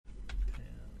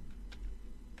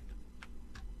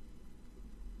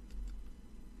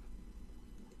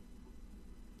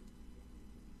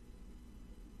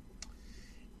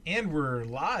And we're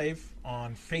live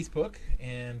on Facebook,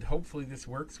 and hopefully this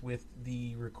works with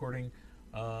the recording.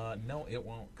 No, it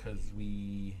won't because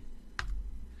I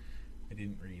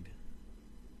didn't read.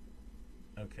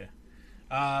 Okay.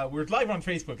 We're live on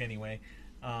Facebook anyway.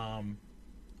 And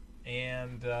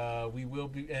we will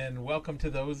be, and welcome to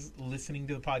those listening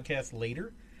to the podcast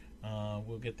later.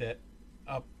 We'll get that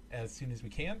up as soon as we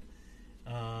can.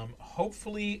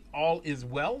 Hopefully all is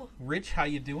well. Rich, how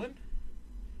you doing?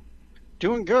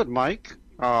 Doing good, Mike.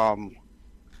 Yeah,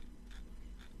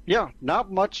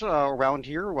 not much around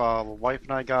here. The wife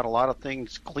and I got a lot of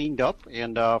things cleaned up,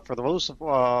 and for those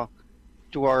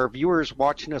to our viewers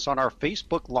watching us on our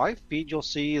Facebook live feed, you'll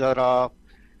see that I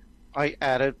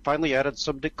finally added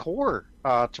some decor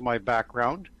to my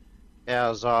background,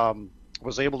 as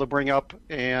was able to bring up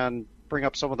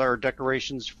some of our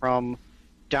decorations from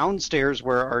downstairs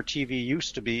where our TV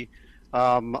used to be,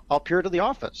 up here to the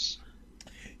office.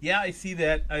 Yeah, I see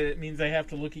that. It means I have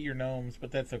to look at your gnomes,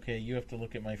 but that's okay. You have to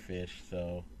look at my fish,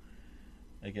 so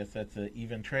I guess that's an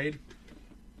even trade.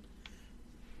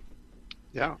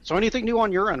 Yeah. So anything new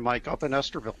on your end, Mike, up in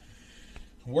Esterville?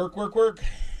 Work, work, work.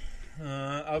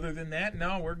 Other than that,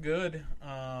 no, we're good.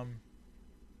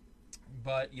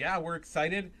 But yeah, we're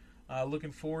excited.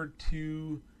 Looking forward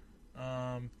to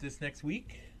this next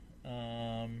week.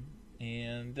 Yeah,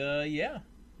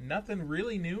 nothing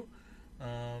really new.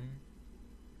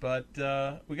 But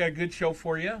we got a good show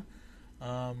for you.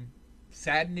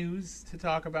 Sad news to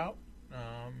talk about.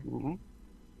 Hmm.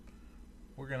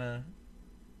 We're gonna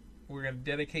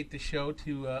dedicate the show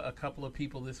to a couple of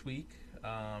people this week.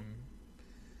 Do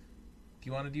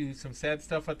you want to do some sad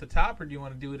stuff at the top, or do you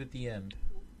want to do it at the end?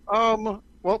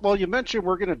 Well, you mentioned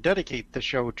we're going to dedicate the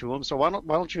show to him, so why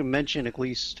don't you mention at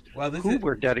least Well, who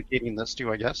we're dedicating this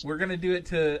to, I guess? we're gonna do it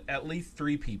to at least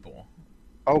three people.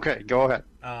 Okay, go ahead.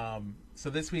 So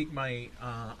this week, my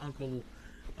uncle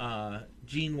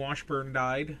Gene Washburn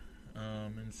died,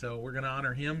 and so we're going to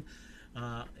honor him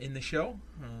in the show.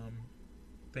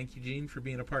 Thank you, Gene, for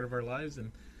being a part of our lives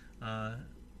and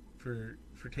for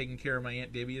taking care of my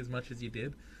Aunt Debbie as much as you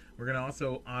did. We're going to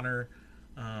also honor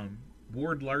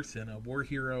Ward Larson, a war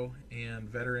hero and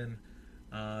veteran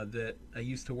that I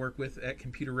used to work with at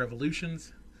Computer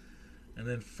Revolutions. And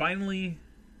then finally,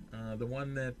 the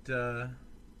one that the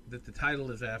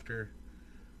title is after,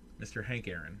 Mr. Hank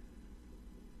Aaron.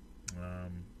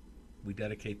 We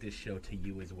dedicate this show to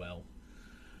you as well.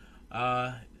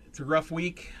 It's a rough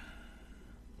week.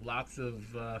 Lots of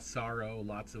sorrow,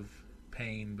 lots of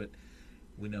pain, but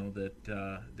we know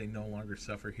that they no longer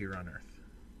suffer here on Earth.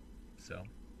 So,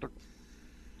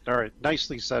 All right,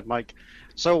 nicely said, Mike.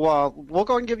 So we'll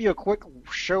go and give you a quick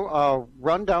show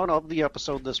rundown of the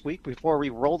episode this week before we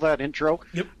roll that intro.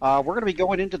 yep. We're going to be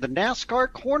going into the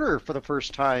NASCAR corner for the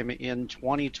first time in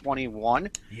 2021,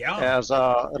 Yeah. as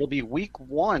it'll be week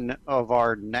one of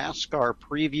our NASCAR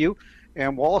preview,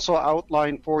 and we'll also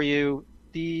outline for you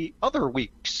the other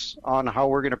weeks on how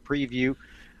we're going to preview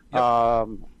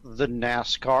Yep. the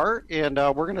NASCAR, and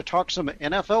we're going to talk some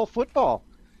NFL football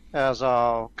as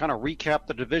kind of recap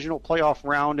the divisional playoff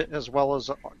round, as well as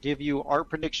give you our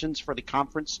predictions for the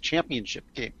conference championship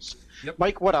games. Yep.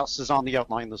 Mike, what else is on the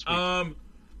outline this week?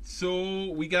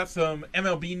 So we got some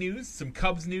MLB news, some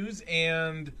Cubs news,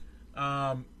 and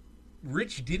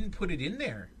Rich didn't put it in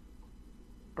there.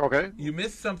 Okay. You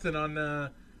missed something on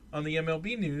the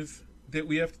MLB news that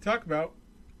we have to talk about.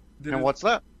 And what's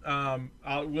that?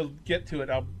 We'll get to it.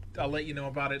 I'll let you know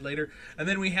about it later. And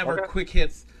then we have our Okay. quick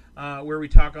hits where we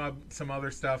talk about some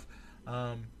other stuff,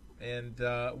 and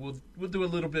we'll do a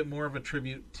little bit more of a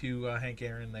tribute to Hank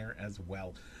Aaron there as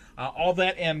well. All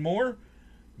that and more.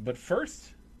 But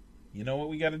first, you know what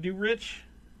we got to do, Rich?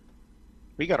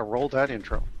 We got to roll that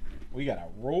intro. We got to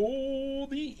roll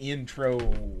the intro.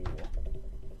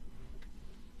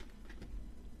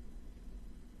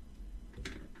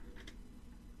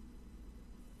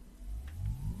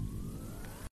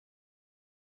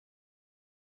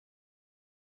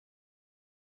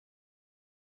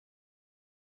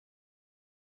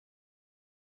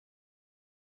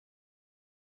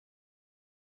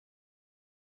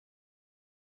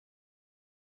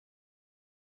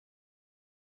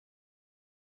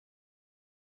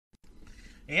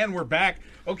 And we're back.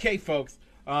 Okay, folks.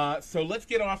 So let's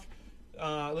get off.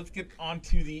 Let's get on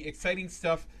to the exciting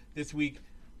stuff this week.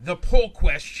 The poll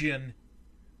question: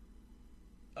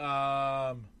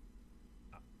 hockey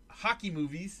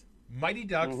movies, Mighty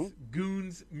Ducks,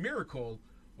 Goons, Miracle,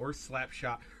 or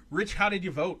Slapshot. Rich, how did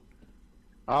you vote?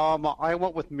 I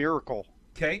went with Miracle.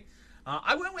 Okay,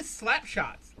 I went with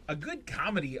Slapshots. A good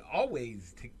comedy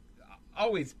always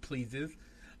pleases.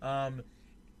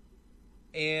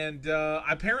 and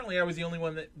apparently I was the only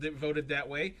one that voted that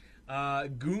way.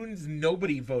 Goons,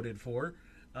 nobody voted for.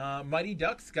 Mighty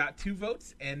Ducks got 2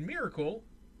 votes, and Miracle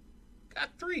got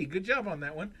 3. Good job on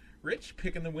that one. Rich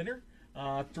picking the winner.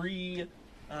 3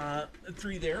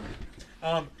 there.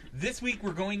 This week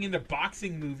we're going into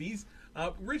boxing movies.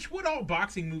 Rich, what all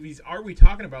boxing movies are we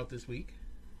talking about this week?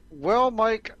 Well,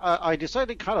 Mike, I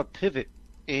decided to kind of pivot,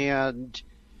 and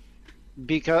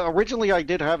because originally I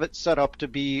did have it set up to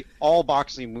be all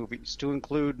boxing movies, to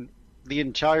include the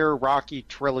entire Rocky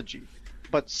trilogy.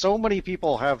 But so many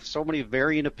people have so many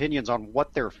varying opinions on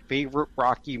what their favorite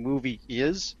Rocky movie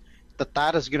is,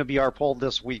 that is going to be our poll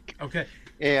this week. Okay.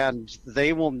 And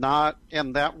they will not,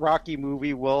 and that Rocky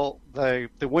movie will, the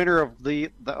winner of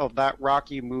of that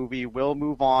Rocky movie will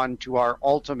move on to our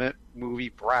ultimate movie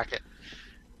bracket.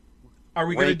 Are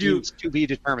we going to do to be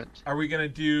determined? Are we going to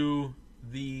do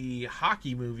the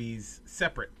hockey movies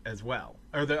separate as well,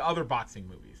 or the other boxing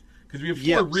movies? Because we have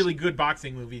 4 really good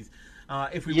boxing movies.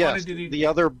 If we wanted to do the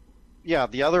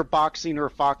other boxing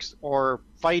or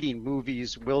fighting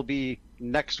movies will be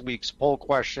next week's poll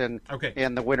question. Okay.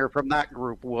 And the winner from that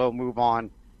group will move on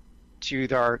to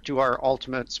our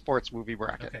ultimate sports movie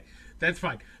bracket. Okay, that's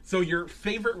fine. So your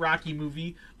favorite Rocky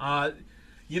movie?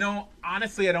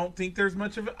 Honestly, I don't think there's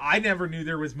much of it. I never knew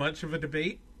there was much of a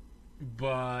debate,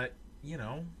 but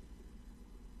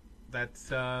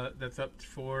that's up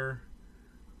for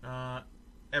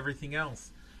everything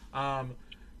else. That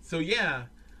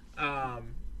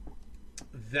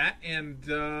and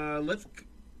let's.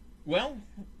 Well,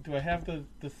 do I have the?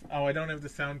 Oh, I don't have the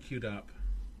sound queued up.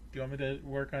 Do you want me to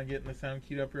work on getting the sound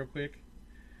queued up real quick?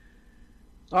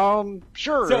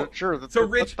 Sure. So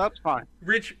Rich, that's fine.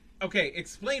 Rich, okay,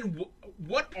 explain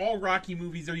what all Rocky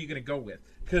movies are you going to go with?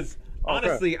 Because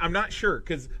honestly, I'm not sure.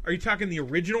 Because are you talking the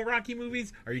original Rocky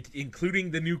movies? Are you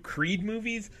including the new Creed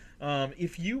movies?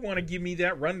 If you want to give me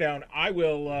that rundown, I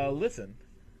will listen.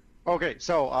 Okay,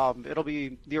 so it'll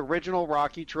be the original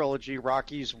Rocky trilogy,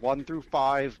 Rockies 1 through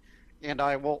 5, and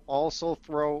I will also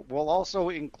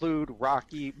include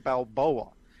Rocky Balboa.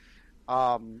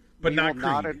 But not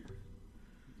Creed.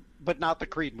 But not the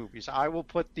Creed movies. I will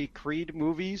put the Creed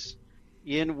movies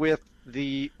in with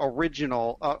the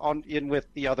original, in with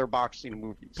the other boxing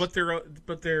movies. But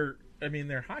they're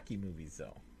hockey movies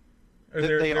though.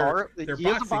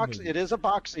 It is a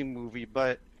boxing movie,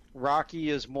 but Rocky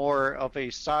is more of a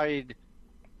side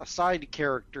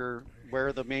character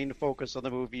where the main focus of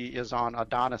the movie is on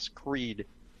Adonis Creed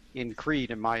in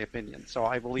my opinion. So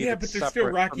I believe but they're still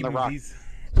Rocky movies,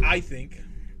 I think.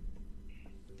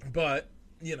 But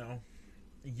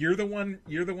you're the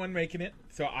one making it,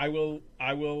 so I will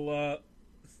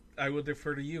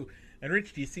defer to you. And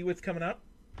Rich, do you see what's coming up?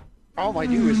 Oh, I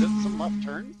do. Is it some left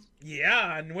turns?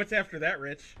 Yeah, and what's after that,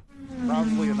 Rich?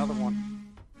 Probably another one.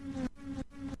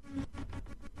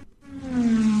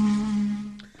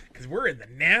 Because we're in the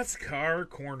NASCAR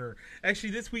corner.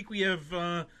 Actually, this week we have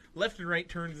left and right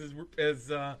turns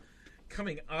as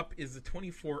coming up is the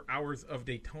 24 Hours of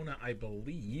Daytona, I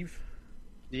believe.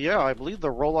 Yeah, I believe the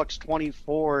Rolex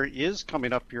 24 is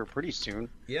coming up here pretty soon.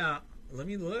 Yeah, let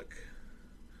me look.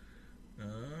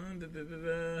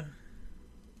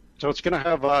 So it's going to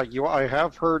have, I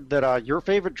have heard that your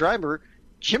favorite driver,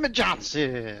 Jimmy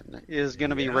Johnson, is going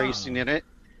to be racing in it,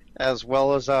 as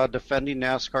well as defending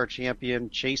NASCAR champion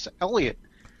Chase Elliott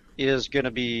is going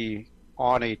to be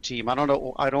on a team. I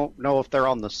don't know if they're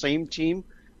on the same team,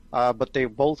 but they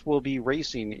both will be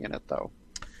racing in it, though.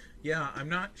 Yeah, I'm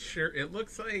not sure. It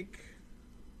looks like...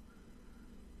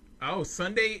 Oh,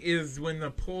 Sunday is when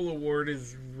the pole award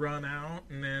is run out,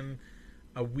 and then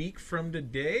a week from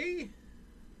today?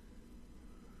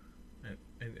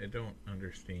 I don't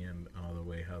understand all the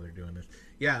way how they're doing this.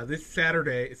 Yeah, this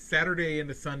Saturday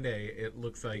into Sunday, it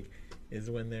looks like, is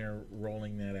when they're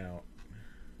rolling that out.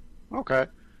 Okay.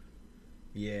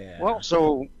 Yeah. Well,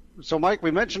 so Mike, we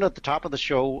mentioned at the top of the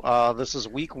show, this is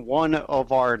week 1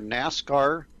 of our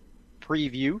NASCAR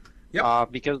preview.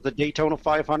 Yep. Because the Daytona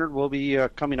 500 will be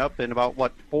coming up in about,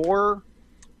 4?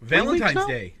 Valentine's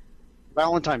Day.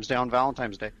 Valentine's Day, on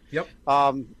Valentine's Day. Yep.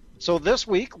 So this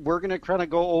week, we're going to kind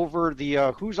of go over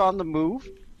the who's on the move,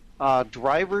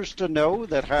 drivers to know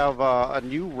that have a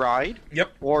new ride,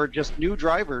 yep, or just new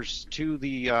drivers to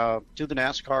the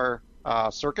NASCAR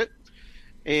circuit.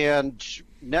 And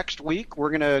next week, we're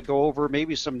going to go over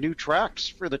maybe some new tracks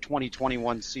for the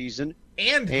 2021 season.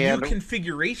 And new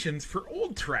configurations for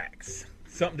old tracks.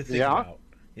 Something to think about.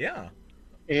 Yeah.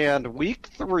 And week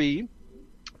 3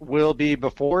 will be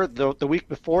before the week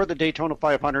before the Daytona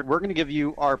 500. We're going to give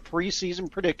you our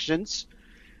preseason predictions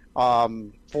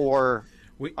for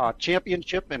Wait,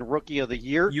 championship and rookie of the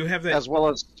year, you have that as well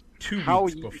as 2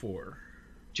 weeks before.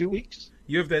 2 weeks?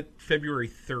 You have that February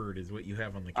 3rd is what you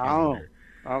have on the Oh, calendar.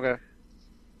 okay.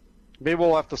 Maybe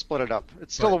we'll have to split it up.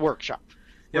 It's still But, a workshop.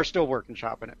 We're yep. still working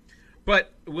shopping it.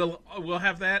 But we'll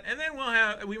have that, and then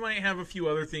we might have a few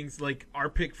other things like our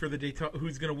pick for the Daytona,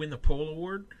 who's going to win the pole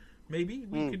award. Maybe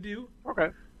we could do. Okay.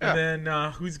 And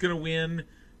then who's going to win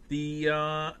the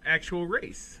actual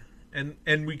race,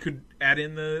 and we could add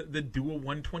in the dual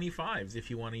 125s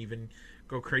if you want to even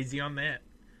go crazy on that.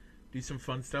 Do some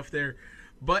fun stuff there.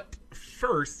 But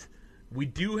first, we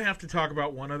do have to talk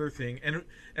about one other thing, and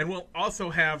we'll also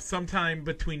have sometime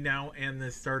between now and the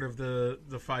start of the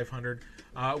 500.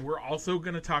 We're also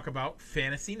going to talk about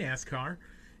fantasy NASCAR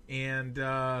and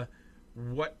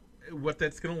what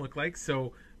that's going to look like.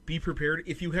 So be prepared.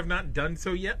 If you have not done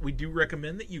so yet, we do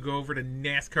recommend that you go over to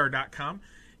NASCAR.com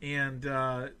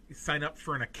and sign up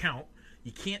for an account.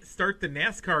 You can't start the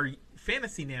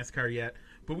fantasy NASCAR yet,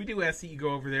 but we do ask that you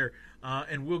go over there,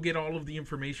 and we'll get all of the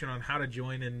information on how to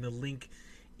join and the link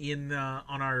in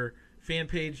on our fan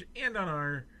page and on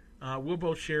our. We'll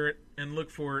both share it and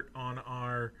look for it on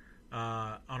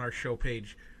our show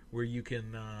page, where you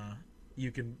can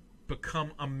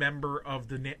become a member of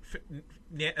the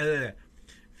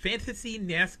fantasy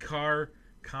NASCAR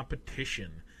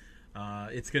competition.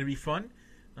 It's going to be fun.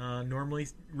 Normally,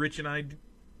 Rich and I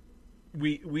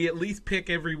we at least pick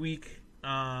every week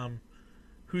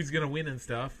who's going to win and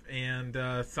stuff, and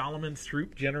Solomon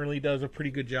Stroop generally does a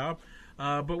pretty good job.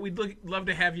 But we'd love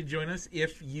to have you join us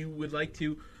if you would like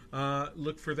to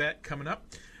look for that coming up.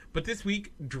 But this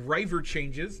week, driver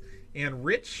changes, and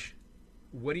Rich,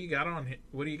 what do you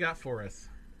got for us?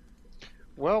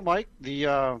 Well, Mike,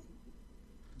 the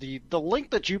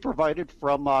link that you provided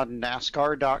from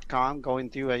NASCAR.com, going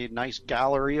through a nice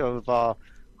gallery of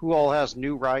who all has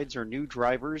new rides or new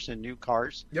drivers and new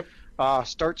cars. Yep.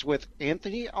 Starts with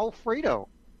Anthony Alfredo,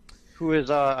 who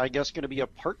is, I guess, going to be a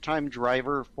part-time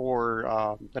driver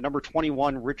for the number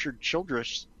 21 Richard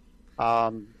Childress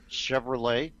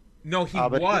Chevrolet. No, he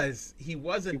was. He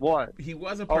wasn't. He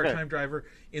was a part-time driver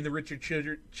in the Richard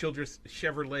Childress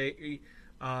Chevrolet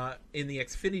in the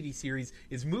Xfinity Series.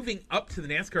 Is moving up to the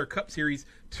NASCAR Cup Series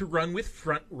to run with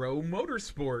Front Row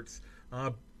Motorsports.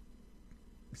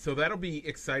 So that'll be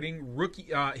exciting.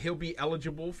 He'll be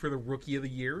eligible for the Rookie of the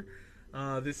Year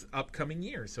this upcoming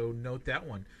year. So note that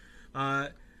one.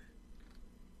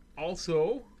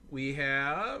 Also, we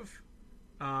have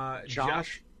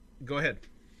Josh. Go ahead.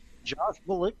 Josh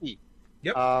Malicki.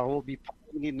 Yep. Will be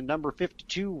piloting the number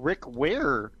 52 Rick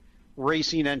Ware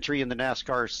racing entry in the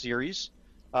NASCAR series.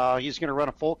 He's going to run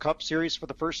a full Cup Series for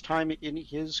the first time in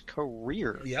his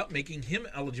career. Yep, making him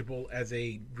eligible as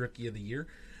a Rookie of the Year.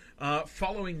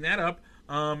 Following that up,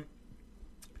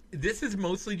 this is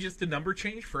mostly just a number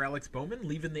change for Alex Bowman,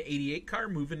 leaving the 88 car,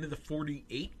 moving to the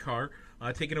 48 car,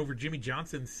 taking over Jimmy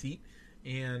Johnson's seat.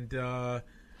 And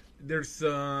there's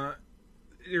a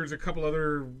couple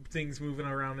other things moving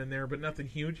around in there, but nothing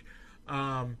huge.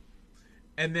 And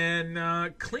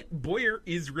then Clint Boyer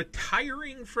is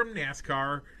retiring from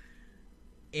NASCAR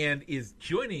and is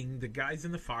joining the guys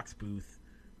in the Fox booth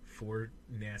for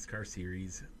NASCAR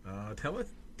Series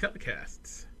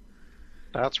telecasts.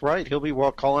 That's right. He'll be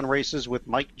calling races with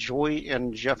Mike Joy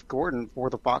and Jeff Gordon for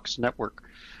the Fox Network.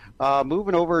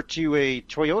 Moving over to a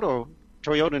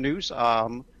Toyota news,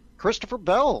 Christopher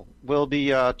Bell will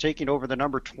be taking over the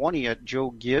number 20 at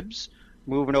Joe Gibbs,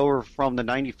 moving over from the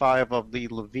 95 of the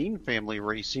Levine family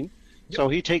racing. Yep. So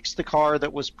he takes the car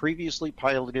that was previously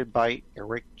piloted by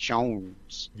Eric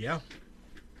Jones. Yeah.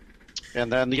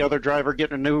 And then the other driver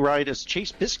getting a new ride is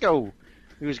Chase Briscoe,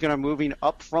 who's going to moving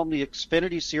up from the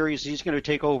Xfinity Series. He's going to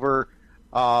take over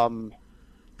the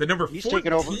number 14.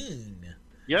 Taking over,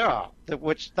 yeah, that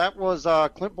was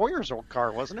Clint Boyer's old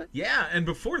car, wasn't it? Yeah, and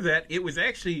before that, it was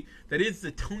actually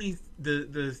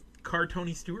the car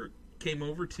Tony Stewart came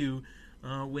over to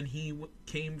when he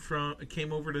came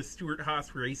over to Stewart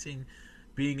Haas Racing,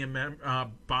 being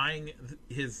buying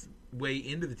his way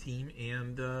into the team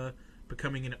and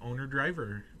becoming an owner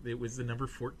driver. It was the number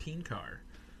 14 car.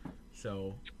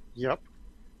 So. Yep.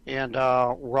 And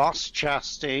Ross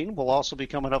Chastain will also be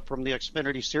coming up from the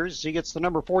Xfinity Series. He gets the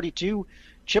number 42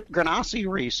 Chip Ganassi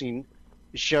Racing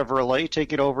Chevrolet,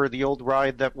 taking over the old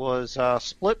ride that was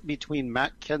split between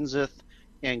Matt Kenseth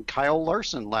and Kyle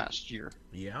Larson last year.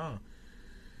 Yeah.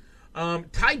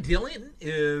 Ty Dillon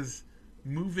is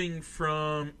moving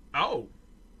from...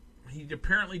 he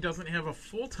apparently doesn't have a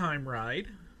full-time ride,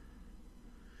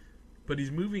 but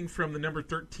he's moving from the number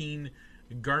 13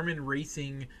 Garmin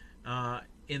Racing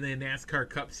in the NASCAR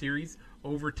Cup Series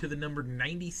over to the number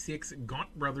 96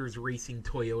 Gaunt Brothers Racing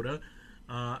Toyota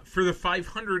for the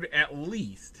 500 at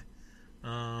least.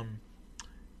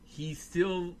 He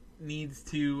still needs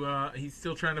to. He's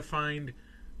still trying to find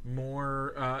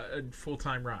more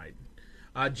full-time ride.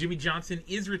 Jimmy Johnson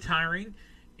is retiring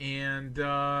and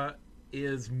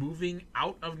is moving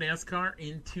out of NASCAR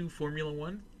into Formula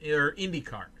One or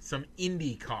IndyCar, some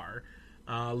IndyCar,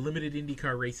 limited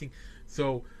IndyCar racing.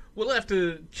 So we'll have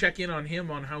to check in on him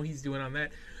on how he's doing on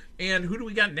that. And who do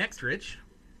we got next, Rich?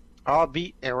 I'll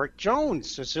be Eric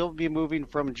Jones. So he'll be moving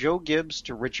from Joe Gibbs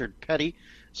to Richard Petty.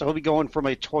 So he'll be going from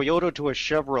a Toyota to a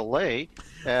Chevrolet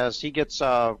as he gets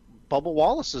Bubba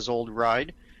Wallace's old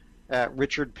ride at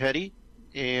Richard Petty.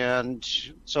 And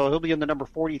so he'll be in the number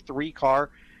 43 car.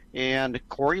 And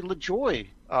Corey LaJoie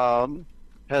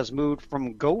has moved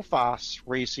from GoFast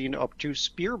Racing up to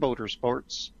Spear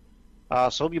Motorsports. So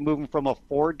he'll be moving from a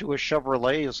Ford to a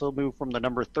Chevrolet. So he'll move from the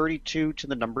number 32 to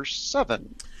the number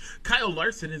 7. Kyle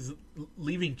Larson is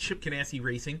leaving Chip Ganassi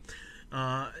Racing.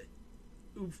 That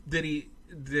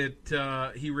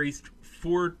he raced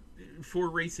four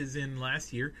races in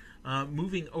last year,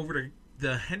 moving over to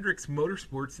the Hendricks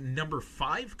Motorsports number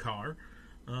 5 car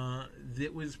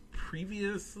that was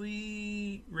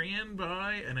previously ran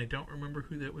by, and I don't remember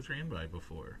who that was ran by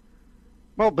before.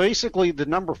 Well, basically, the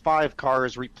number 5 car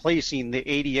is replacing the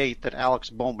 88 that Alex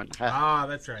Bowman had. Ah,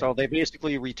 that's right. So they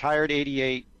basically retired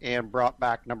 88 and brought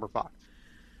back number 5.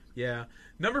 Yeah.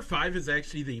 Number 5 is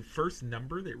actually the first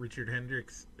number that Richard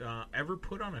Hendricks ever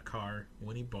put on a car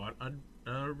when he bought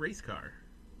a race car.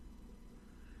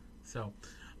 So,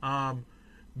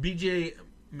 BJ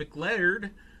McLeod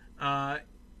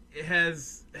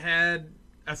has had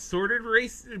assorted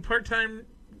race part-time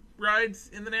rides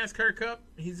in the NASCAR Cup.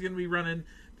 He's going to be running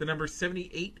the number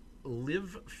 78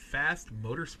 Live Fast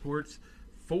Motorsports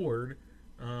Ford,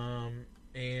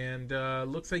 and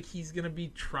looks like he's going to be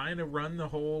trying to run the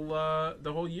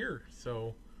whole year.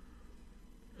 So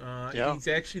he's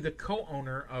actually the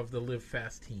co-owner of the Live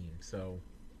Fast team. So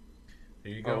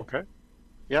there you go. Okay.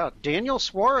 Yeah, Daniel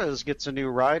Suarez gets a new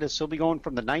ride as he'll be going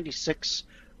from the 96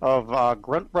 of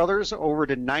Grunt Brothers over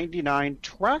to 99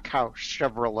 Trackhouse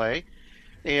Chevrolet.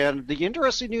 And the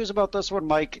interesting news about this one,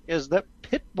 Mike, is that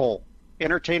Pitbull,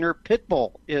 entertainer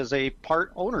Pitbull, is a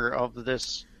part owner of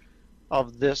this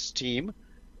team.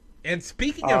 And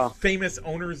speaking of famous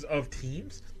owners of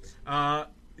teams, our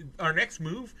next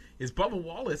move is Bubba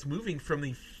Wallace moving from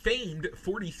the famed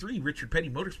 43 Richard Petty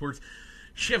Motorsports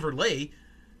Chevrolet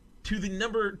to the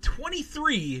number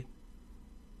 23,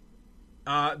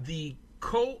 the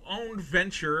co-owned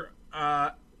venture.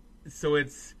 So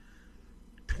it's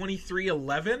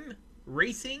 2311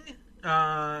 Racing,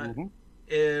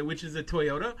 which is a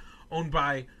Toyota owned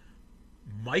by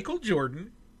Michael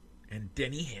Jordan and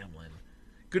Denny Hamlin.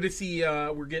 Good to see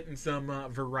we're getting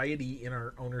some variety in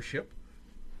our ownership.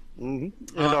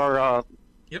 Mm-hmm.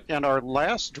 And our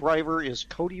last driver is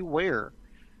Cody Ware,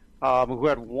 who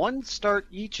had one start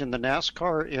each in the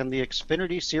NASCAR and the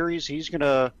Xfinity Series.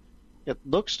 It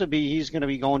looks to be he's going to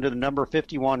be going to the number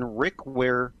 51 Rick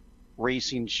Ware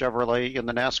Racing Chevrolet in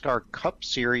the NASCAR Cup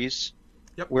Series,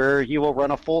 where he will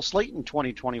run a full slate in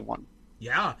 2021.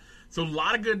 Yeah, so a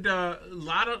lot of good,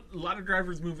 lot of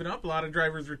drivers moving up,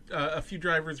 a few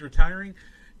drivers retiring,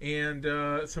 and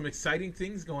some exciting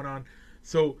things going on.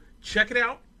 So check it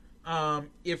out.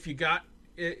 If you got,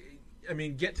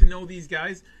 get to know these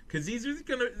guys, because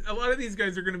a lot of these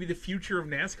guys are gonna be the future of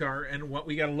NASCAR and what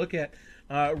we got to look at.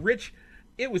 Rich,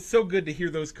 it was so good to hear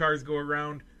those cars go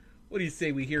around. What do you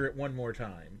say we hear it one more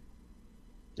time?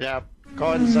 Yeah, go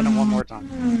ahead and send it one more time.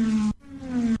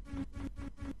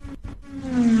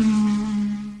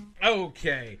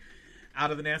 Okay,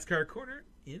 out of the NASCAR corner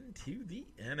into the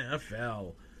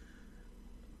NFL.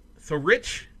 So,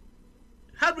 Rich,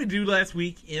 how did we do last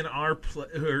week in our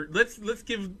let's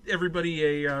give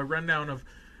everybody a rundown of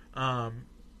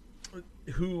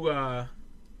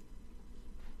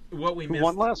what we missed. Who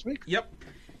won last week? Yep.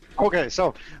 Okay,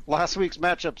 so last week's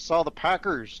matchup saw the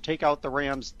Packers take out the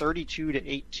Rams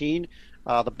 32-18.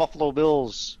 The Buffalo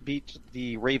Bills beat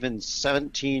the Ravens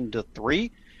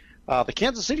 17-3. The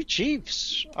Kansas City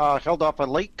Chiefs held off a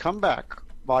late comeback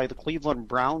by the Cleveland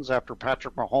Browns after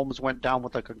Patrick Mahomes went down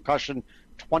with a concussion,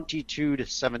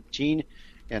 22-17.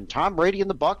 And Tom Brady and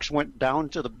the Bucs went down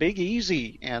to the Big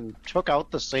Easy and took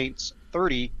out the Saints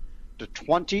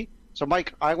 30-20. So,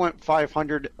 Mike, I went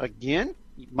 500 again.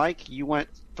 Mike, you went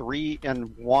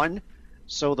 3-1.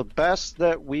 So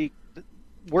the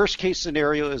worst case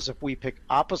scenario is if we pick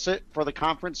opposite for the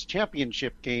conference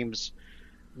championship games,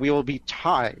 we will be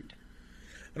tied.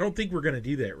 I don't think we're going to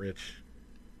do that, Rich.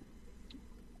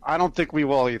 I don't think we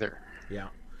will either. Yeah.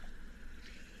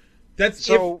 That's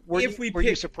So if we were you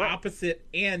pick surprised? opposite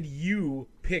and you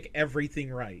pick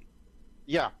everything right.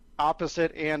 Yeah,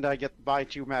 opposite, and I get by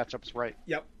two matchups right.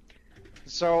 Yep.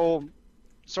 So,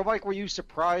 Mike, were you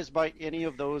surprised by any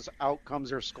of those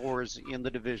outcomes or scores in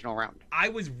the divisional round? I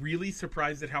was really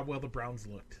surprised at how well the Browns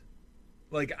looked.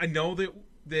 Like, I know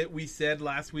that we said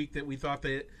last week that we thought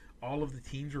that all of the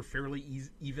teams were fairly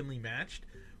evenly matched,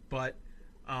 but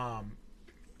um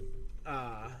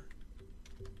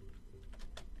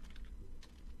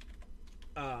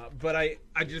but I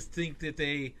just think that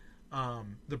the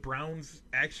Browns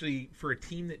actually, for a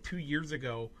team that 2 years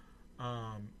ago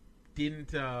um,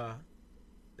 didn't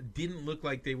didn't look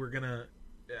like they were gonna.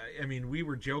 I mean, we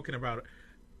were joking about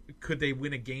could they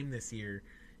win a game this year,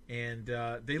 and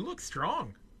they look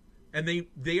strong, and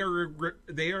they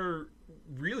are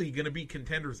really going to be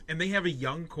contenders, and they have a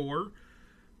young core.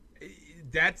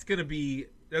 That's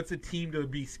a team to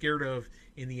be scared of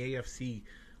in the AFC.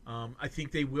 I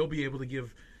think they will be able to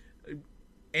give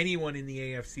anyone in the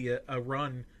AFC a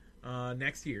run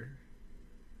next year.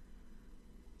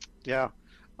 Yeah.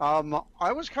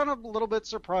 I was kind of a little bit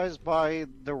surprised by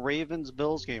the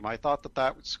Ravens-Bills game. I thought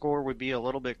that score would be a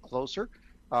little bit closer,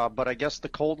 but I guess the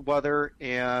cold weather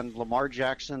and Lamar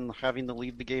Jackson having to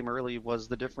leave the game early was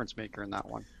the difference maker in that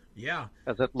one. Yeah,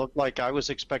 As it looked like I was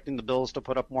expecting the Bills to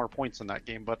put up more points in that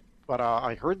game, but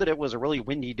I heard that it was a really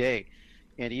windy day,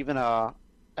 and even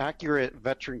accurate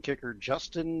veteran kicker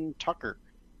Justin Tucker,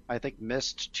 I think,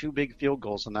 missed two big field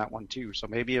goals in that one too. So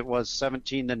maybe it was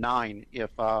 17-9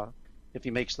 if he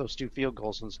makes those two field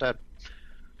goals instead.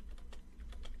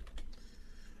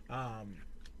 um,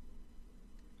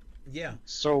 yeah,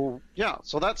 So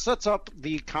that sets up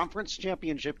the conference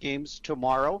championship games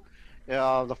tomorrow.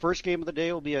 The first game of the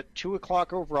day will be at 2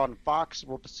 o'clock over on Fox.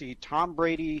 We'll see Tom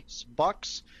Brady's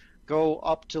Bucks go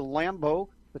up to Lambeau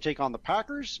to take on the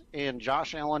Packers, and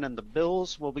Josh Allen and the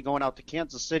Bills will be going out to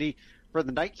Kansas City for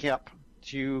the nightcap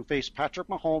to face Patrick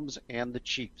Mahomes and the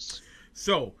Chiefs.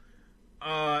 So,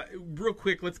 real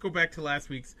quick, let's go back to last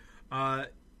week's.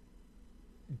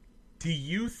 Do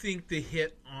you think the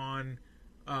hit on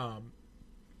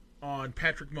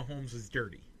Patrick Mahomes is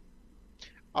dirty?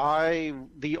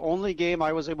 The only game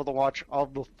I was able to watch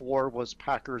of the four was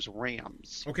Packers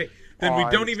Rams Okay, then we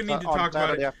don't even need to talk on about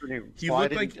Saturday it. afternoon. He So I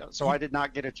looked didn't, like so I did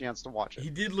not get a chance to watch he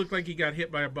it. did look like he got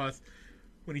hit by a bus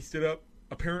when he stood up.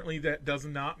 Apparently, that does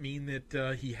not mean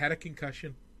that he had a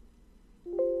concussion.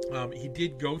 He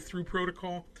did go through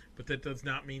protocol, but that does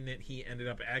not mean that he ended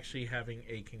up actually having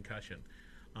a concussion.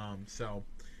 So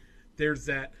there's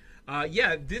that.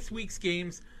 Yeah, this week's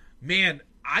games, man,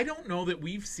 I don't know that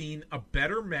we've seen a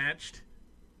better matched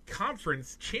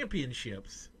conference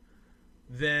championships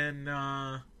than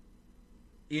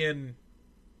in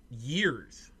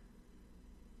years.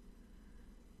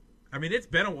 I mean, it's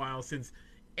been a while since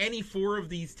any four of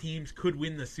these teams could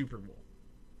win the Super Bowl.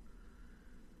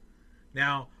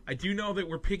 Now, I do know that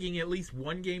we're picking at least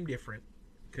one game different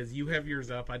because you have yours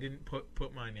up. I didn't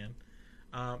put mine in.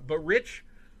 But Rich,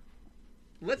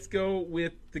 let's go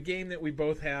with the game that we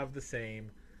both have the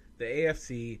same, the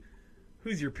AFC.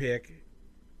 Who's your pick?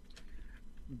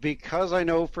 Because I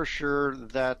know for sure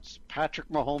that Patrick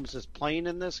Mahomes is playing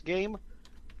in this game,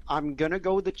 I'm going to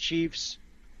go with the Chiefs.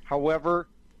 However,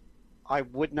 I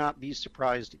would not be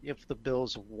surprised if the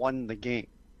Bills won the game.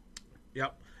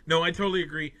 Yep. No, I totally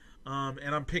agree. And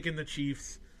I'm picking the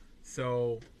Chiefs.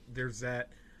 So there's that.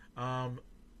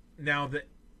 Now that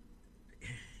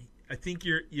I think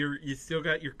you still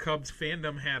got your Cubs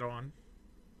fandom hat on,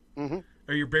 Mm-hmm.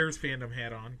 or your Bears fandom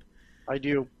hat on I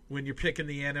do. when you're picking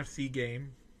the NFC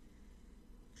game.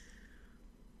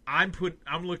 I'm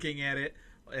looking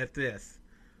at this.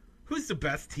 Who's the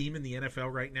best team in the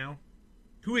NFL right now?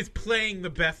 Who is playing the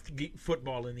best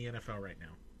football in the NFL right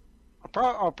now?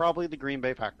 Probably the Green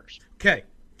Bay Packers. Okay.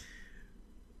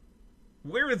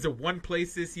 Where is the one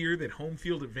place this year that home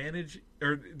field advantage,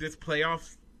 or this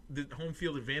playoffs, the home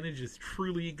field advantage is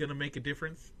truly going to make a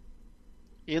difference?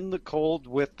 In the cold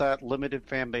with that limited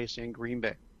fan base in Green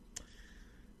Bay.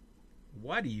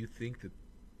 Why do you think that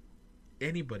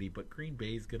anybody but Green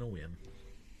Bay is going to win?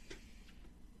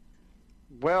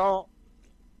 Well,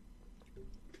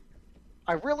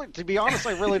 to be honest,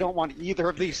 I really don't want either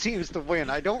of these teams to win.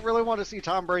 I don't really want to see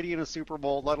Tom Brady in a Super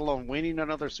Bowl, let alone winning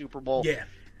another Super Bowl. Yeah.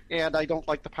 And I don't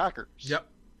like the Packers. Yep.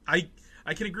 I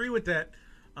can agree with that.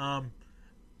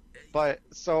 But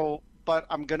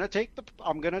I'm gonna take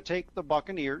the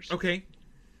Buccaneers. Okay.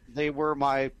 They were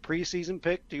my preseason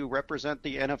pick to represent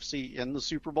the NFC in the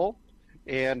Super Bowl.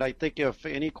 And I think if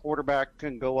any quarterback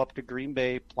can go up to Green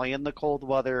Bay, play in the cold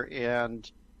weather, and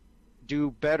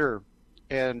do better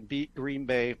and beat Green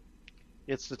Bay,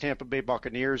 it's the Tampa Bay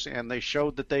Buccaneers, and they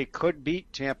showed that they could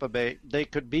beat Tampa Bay. They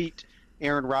could beat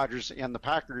Aaron Rodgers and the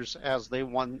Packers as they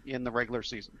won in the regular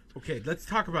season. Okay, let's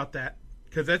talk about that,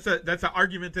 because that's an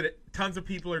argument that tons of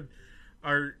people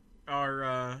are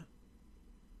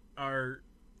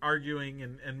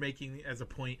arguing and making as a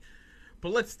point.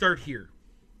 But let's start here.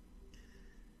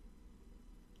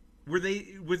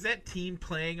 Was that team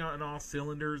playing on all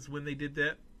cylinders when they did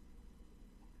that?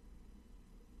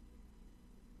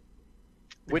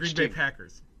 The Which Green Bay team?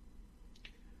 Packers.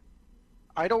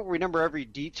 I don't remember every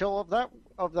detail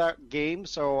of that game,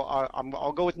 so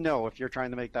I'll go with no if you're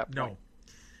trying to make that point.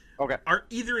 No. Okay. Are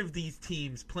either of these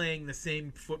teams playing the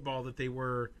same football that they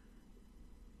were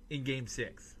in Game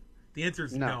 6? The answer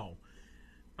is no.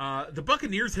 The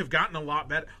Buccaneers have gotten a lot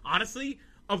better. Honestly,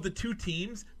 of the two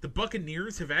teams, the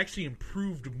Buccaneers have actually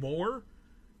improved more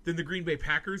than the Green Bay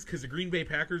Packers, because the Green Bay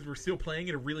Packers were still playing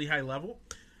at a really high level.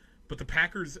 But the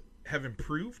Packers have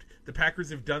improved. The Packers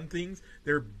have done things.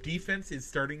 Their defense is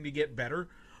starting to get better.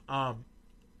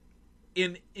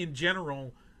 In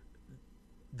general,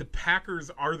 the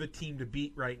Packers are the team to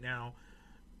beat right now.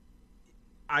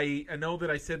 I know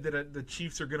that I said that the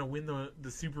Chiefs are going to win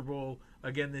the Super Bowl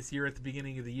again this year at the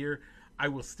beginning of the year. I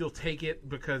will still take it,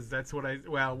 because that's what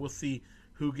we'll see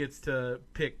who gets to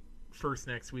pick first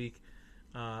next week.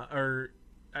 Are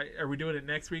we doing it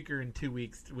next week or in 2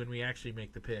 weeks when we actually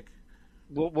make the pick?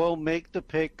 We'll make the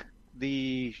pick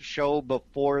the show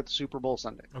before the Super Bowl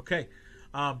Sunday. Okay.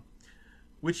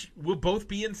 Which we'll both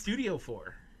be in studio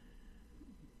for.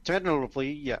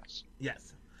 Tentatively, yes.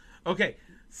 Yes. Okay.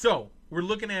 So we're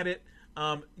looking at it.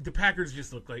 The Packers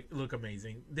just look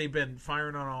amazing. They've been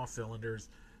firing on all cylinders.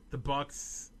 The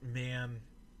Bucks, man,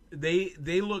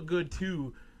 they look good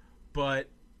too, but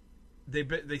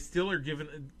they still are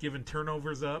giving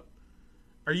turnovers up.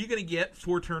 Are you going to get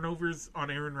 4 turnovers on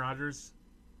Aaron Rodgers?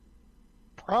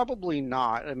 Probably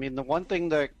not. I mean, the one thing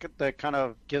that kind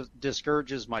of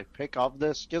discourages my pick of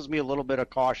this, gives me a little bit of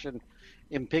caution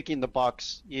in picking the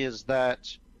Bucks, is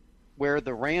that where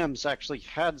the Rams actually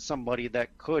had somebody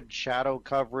that could shadow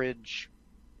coverage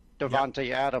Devontae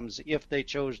Adams if they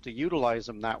chose to utilize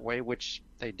him that way, which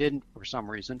they didn't for some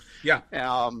reason. Yeah.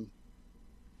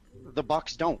 The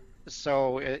Bucks don't.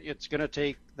 So it's going to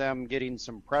take them getting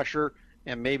some pressure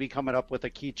and maybe coming up with a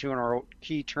key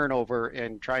turnover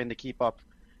and trying to keep up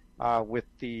with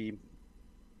the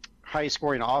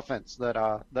high-scoring offense that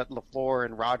LaFleur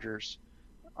and Rodgers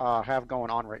have going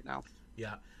on right now.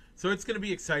 Yeah. So it's going to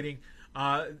be exciting.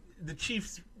 The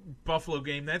Chiefs-Buffalo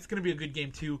game, that's going to be a good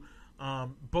game too.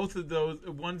 Both of those,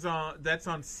 that's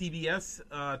on CBS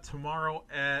tomorrow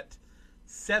at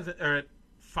 7 or at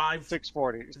 5,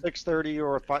 6:40, 6:30,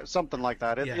 or 5, something like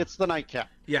that. It's the nightcap.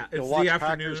 Yeah, it's the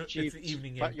afternoon. It's the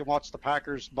evening game. You watch the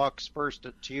Packers Bucks first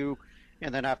at 2,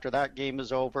 and then after that game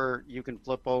is over, you can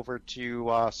flip over to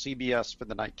CBS for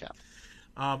the nightcap.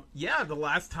 The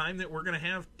last time that we're going to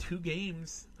have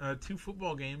 2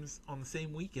 football games on the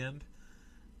same weekend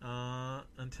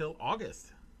until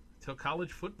August, till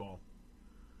college football.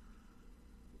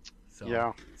 So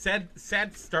yeah, sad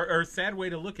way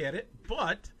to look at it,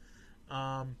 but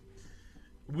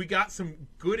we got some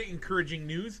good, encouraging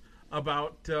news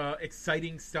about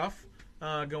exciting stuff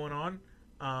going on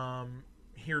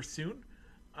here soon.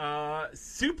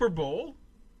 Super Bowl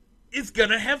is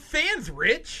gonna have fans,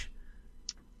 Rich.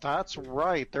 That's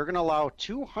right. They're going to allow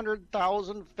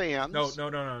 200,000 fans. No.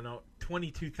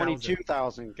 22,000.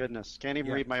 22,000. Goodness, can't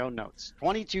even read my own notes.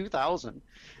 22,000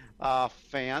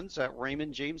 fans at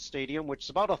Raymond James Stadium, which is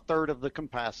about a third of the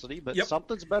capacity, but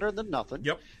something's better than nothing.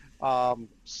 Yep.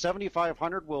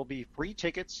 7,500 will be free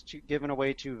tickets given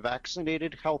away to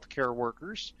vaccinated healthcare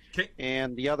workers,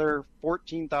 and the other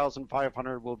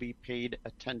 14,500 will be paid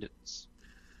attendance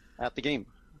at the game.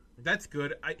 That's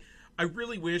good. I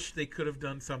really wish they could have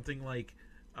done something like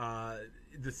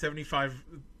the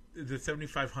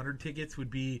 7,500 tickets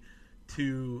would be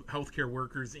to healthcare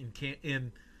workers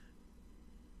in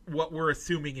what we're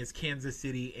assuming is Kansas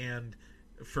City, and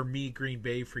for me Green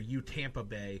Bay, for you Tampa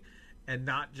Bay, and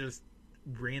not just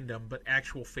random but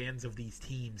actual fans of these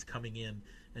teams coming in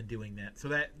and doing that. So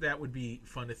that would be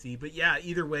fun to see. But yeah,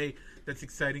 either way, that's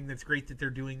exciting. That's great that they're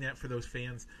doing that for those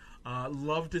fans.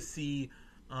 Love to see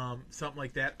something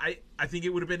like that. I think it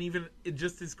would have been even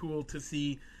just as cool to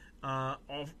see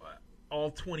all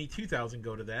 22,000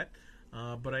 go to that.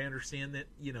 But I understand that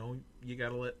you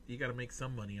gotta make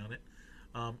some money on it.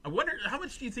 I wonder, how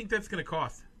much do you think that's going to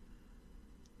cost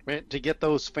to get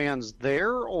those fans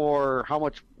there, or how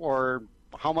much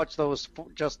those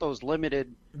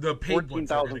limited the paid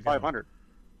 14,500?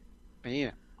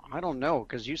 Yeah, I don't know,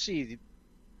 because you see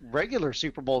regular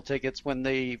Super Bowl tickets when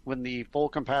the full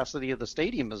capacity of the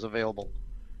stadium is available,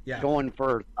 Yeah, going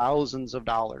for thousands of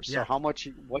dollars. So yeah, how much?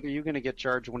 What are you going to get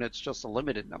charged when it's just a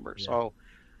limited number? yeah. So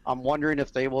I'm wondering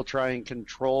if they will try and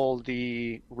control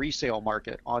the resale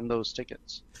market on those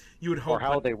tickets, You would or hope,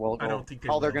 how but they will I go, don't think they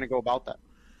how they're will. going to go about that.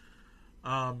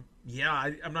 Yeah,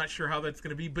 I'm not sure how that's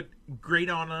going to be, but great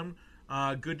on them.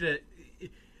 Good to.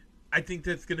 I think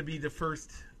that's going to be the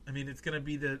first. I mean, it's going to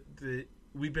be the.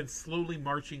 We've been slowly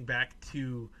marching back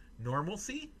to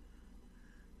normalcy,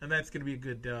 and that's going to be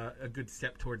a good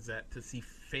step towards that, to see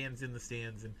fans in the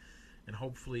stands, and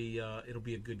hopefully it'll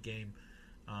be a good game.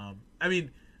 I mean,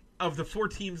 of the 4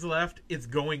 teams left, it's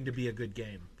going to be a good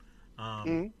game.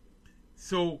 Mhm.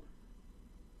 So,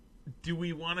 do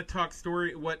we want to talk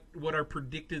what our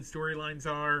predicted storylines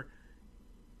are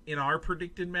in our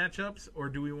predicted matchups, or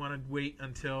do we want to wait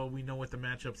until we know what the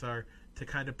matchups are to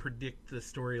kind of predict the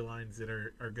storylines that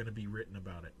are going to be written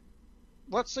about it?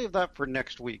 Let's save that for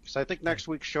next week. So I think next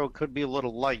week's show could be a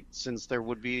little light since there'll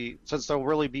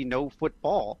really be no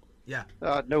football, Yeah,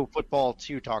 no football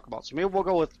to talk about. So maybe we'll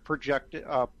go with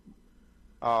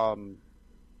um,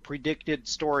 predicted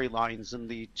storylines in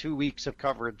the 2 weeks of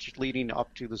coverage leading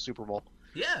up to the Super Bowl.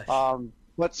 yeah,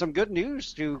 But some good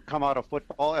news to come out of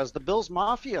football as the Bills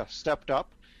Mafia stepped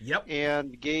up yep,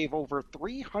 and gave over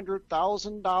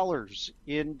 $300,000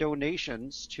 in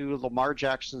donations to Lamar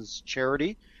Jackson's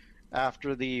charity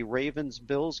after the Ravens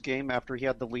Bills game, after he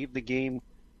had to leave the game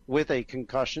with a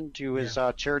concussion, to his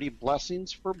yeah. charity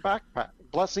Blessings in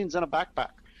a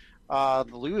Backpack,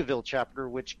 the Louisville chapter,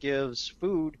 which gives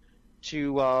food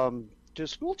to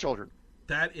school children.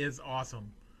 That is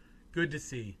awesome. Good to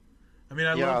see. I mean,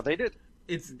 I Yeah, love. they did.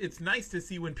 It's nice to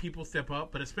see when people step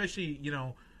up, but especially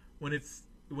when it's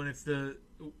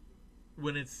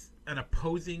an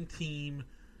opposing team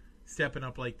stepping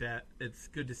up like that. It's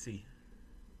good to see.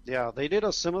 Yeah, they did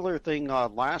a similar thing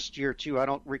last year too. I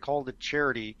don't recall the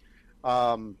charity,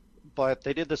 but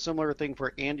they did the similar thing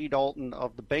for Andy Dalton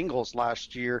of the Bengals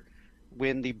last year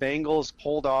when the Bengals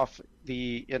pulled off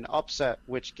an upset,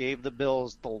 which gave the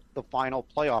Bills the final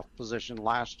playoff position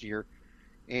last year.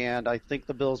 And I think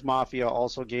the Bills Mafia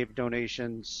also gave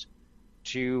donations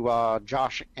to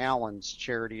Josh Allen's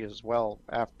charity as well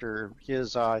after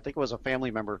his, I think it was a family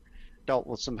member, dealt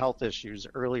with some health issues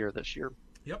earlier this year.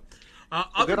 Yep. So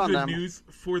Other good on good them. news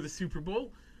for the Super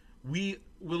Bowl: we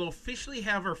will officially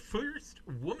have our first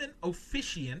woman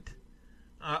officiant,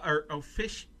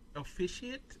 officiate.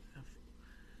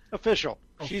 Official. Official,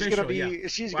 yeah.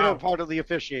 She's gonna Wow. be part of the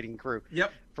officiating crew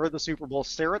Yep, for the Super Bowl.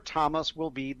 Sarah Thomas will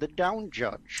be the down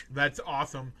judge. that's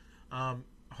awesome.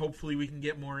 Hopefully, we can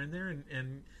get more in there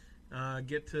and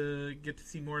get to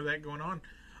see more of that going on.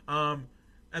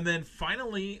 And then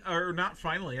finally, or not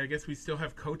finally, I guess we still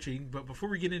have coaching. But before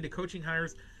we get into coaching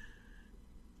hires,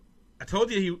 I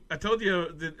told you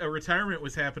that a retirement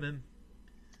was happening.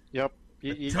 Yep.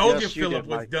 Told Yes, you Philip did,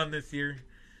 was Mike. done this year.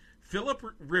 Philip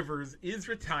Rivers is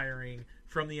retiring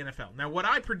from the NFL. Now, what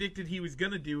I predicted he was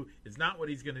going to do is not what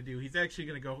he's going to do. He's actually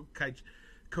going to go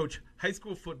coach high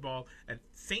school football at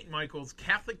St. Michael's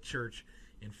Catholic Church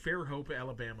in Fairhope,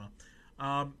 Alabama.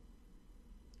 I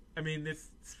mean, this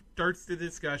starts the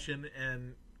discussion,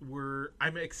 and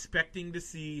I'm expecting to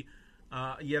see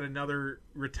yet another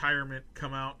retirement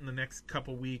come out in the next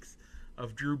couple weeks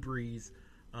of Drew Brees.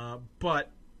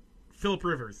 But Philip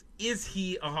Rivers, is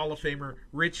he a Hall of Famer?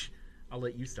 Rich, I'll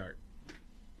let you start.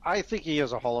 I think he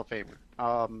is a Hall of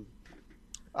Famer.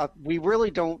 We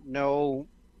really don't know.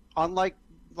 Unlike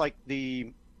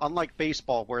unlike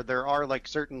baseball, where there are like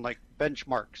certain like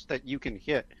benchmarks that you can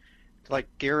hit to like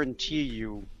guarantee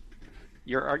you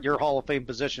your Hall of Fame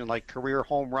position, like career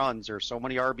home runs or so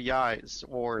many RBIs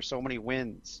or so many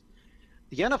wins.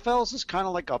 The NFL's is kind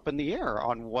of like up in the air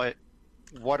on what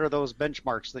are those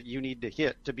benchmarks that you need to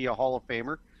hit to be a Hall of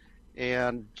Famer.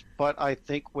 But I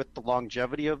think with the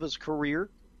longevity of his career,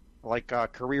 like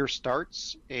career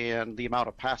starts and the amount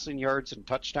of passing yards and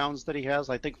touchdowns that he has,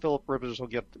 I think Philip Rivers will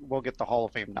get the Hall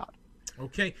of Fame nod.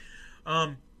 Okay.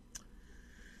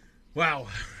 Wow.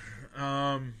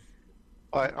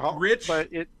 Rich,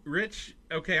 Rich.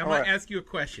 Okay, I'm gonna ask you a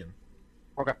question.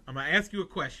 Okay. I'm gonna ask you a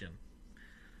question.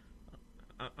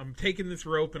 I'm taking this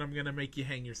rope and I'm gonna make you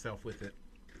hang yourself with it.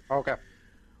 Okay.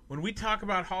 When we talk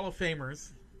about Hall of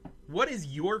Famers, what is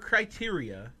your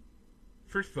criteria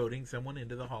for voting someone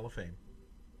into the Hall of Fame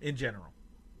in general?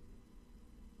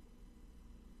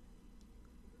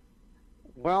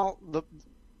 Well,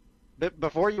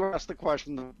 before you ask the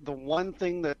question, the one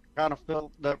thing that kind of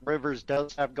felt that Rivers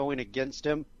does have going against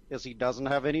him is he doesn't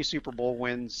have any Super Bowl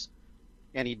wins,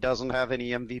 and he doesn't have any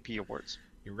MVP awards.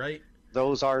 You're right.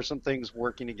 Those are some things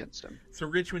working against him. So,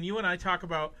 Rich, when you and I talk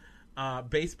about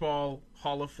baseball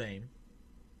Hall of Fame,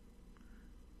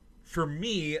 for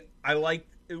me, I like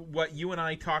what you and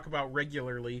I talk about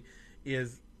regularly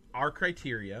is our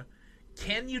criteria.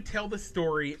 Can you tell the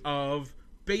story of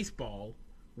baseball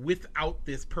without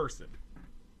this person?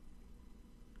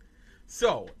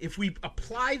 So, if we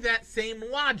apply that same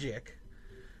logic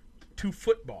to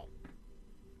football,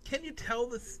 can you tell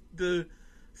the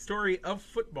story of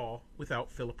football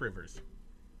without Philip Rivers?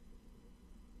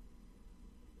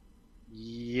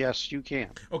 Yes, you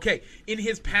can. Okay, in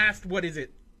his past, what is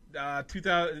it?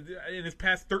 2000 in his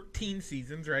past 13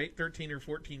 seasons, right? 13 or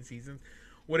 14 seasons,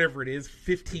 whatever it is,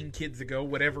 15 kids ago,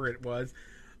 whatever it was,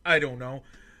 I don't know.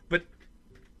 But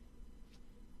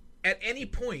at any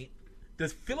point,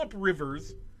 does Philip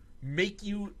Rivers make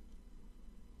you?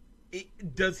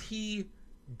 Does he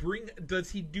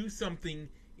do something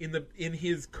in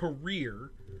his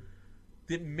career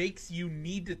that makes you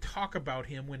need to talk about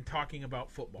him when talking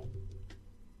about football?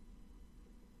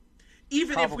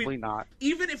 Probably not.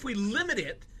 Even if we limit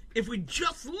it, if we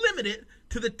just limit it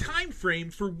to the time frame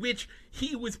for which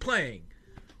he was playing,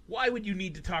 why would you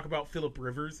need to talk about Philip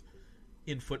Rivers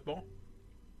in football?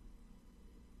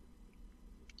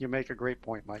 You make a great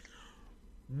point, Mike.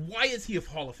 Why is he a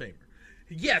Hall of Famer?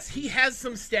 Yes, he has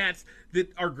some stats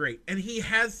that are great, and he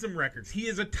has some records. He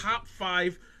is a top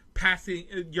 5 passing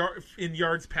in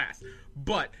yards passed.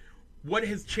 But what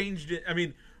has changed it? I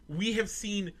mean, we have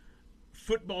seen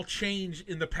football change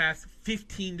in the past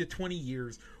 15 to 20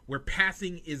 years where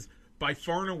passing is by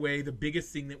far and away the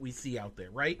biggest thing that we see out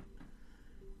there, right?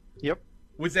 Yep.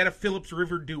 Was that a Phillips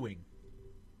River doing?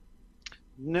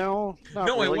 No, not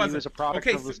No, really. it wasn't. He was a product,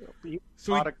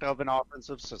 of an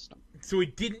offensive system. So he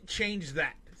didn't change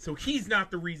that. So he's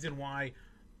not the reason why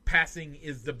passing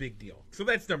is the big deal. So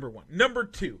that's number one. Number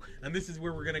two, and this is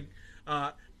where we're going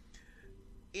to...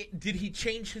 did he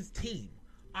change his team?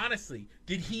 Honestly,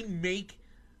 did he make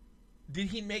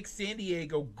San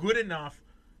Diego good enough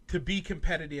to be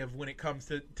competitive when it comes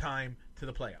to time to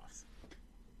the playoffs?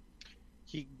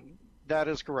 That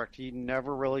is correct. He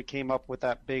never really came up with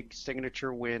that big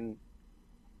signature win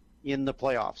in the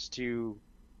playoffs to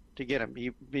get him.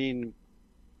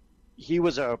 He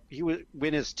was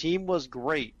when his team was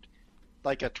great,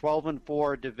 like a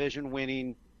 12-4 division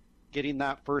winning, getting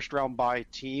that first round bye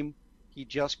team. He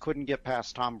just couldn't get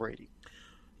past Tom Brady.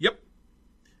 Yep.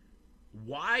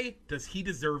 Why does he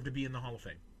deserve to be in the Hall of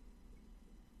Fame?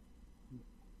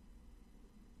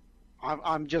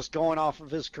 I'm just going off of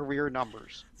his career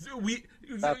numbers.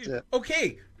 That's it.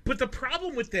 Okay, but the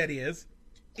problem with that is,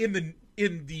 in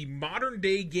the modern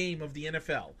day game of the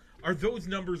NFL, are those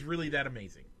numbers really that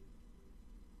amazing?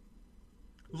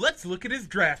 Let's look at his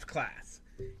draft class.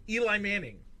 Eli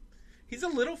Manning. He's a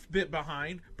little bit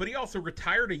behind, but he also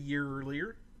retired a year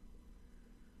earlier.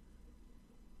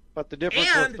 But the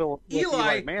difference with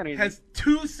Eli Manning has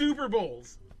 2 Super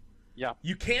Bowls. Yeah.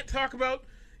 You can't talk about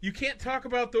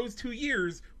those 2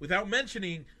 years without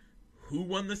mentioning who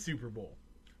won the Super Bowl.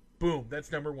 Boom,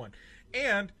 that's number one.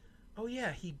 And oh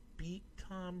yeah, he beat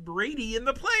Tom Brady in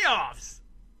the playoffs.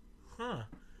 Huh.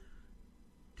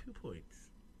 2 points.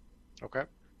 Okay.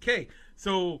 Okay,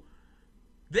 so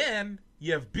then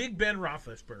you have Big Ben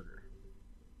Roethlisberger.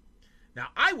 Now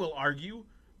I will argue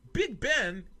Big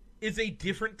Ben is a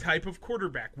different type of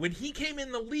quarterback. When he came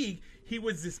in the league, he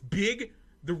was this big.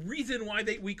 The reason why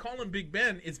we call him Big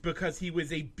Ben is because he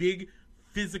was a big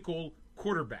physical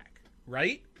quarterback,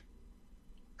 right?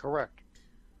 Correct.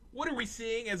 What are we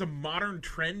seeing as a modern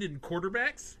trend in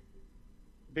quarterbacks?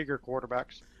 Bigger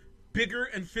quarterbacks. Bigger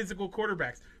and physical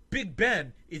quarterbacks. Big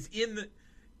Ben is in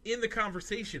the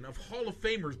conversation of Hall of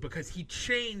Famers because he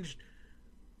changed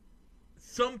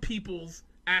some people's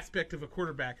aspect of a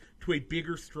quarterback to a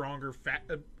bigger, stronger,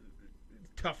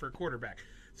 tougher quarterback.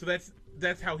 So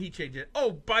that's how he changed it.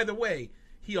 Oh, by the way,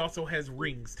 he also has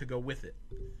rings to go with it.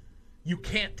 You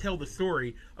can't tell the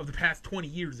story of the past 20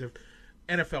 years of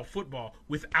NFL football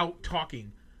without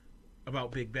talking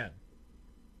about Big Ben.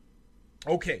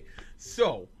 Okay,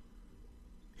 so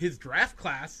his draft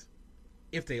class,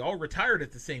 if they all retired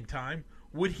at the same time,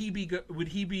 would he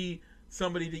be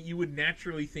somebody that you would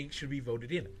naturally think should be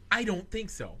voted in? I don't think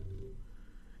so.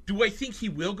 Do I think he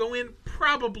will go in?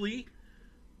 Probably.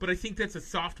 But I think that's a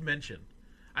soft mention.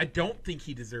 I don't think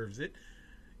he deserves it.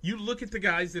 You look at the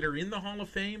guys that are in the Hall of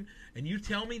Fame, and you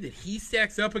tell me that he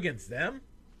stacks up against them?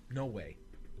 No way.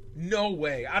 No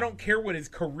way. I don't care what his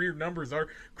career numbers are.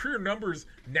 Career numbers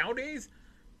nowadays,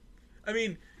 I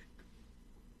mean,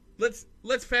 let's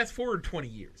fast forward 20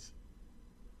 years.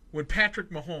 When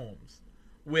Patrick Mahomes,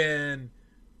 when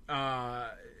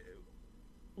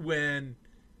when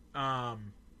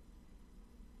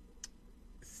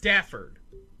Stafford,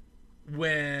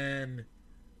 when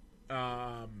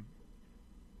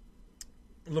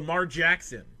Lamar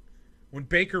Jackson, when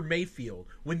Baker Mayfield,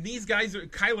 when these guys are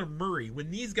Kyler Murray,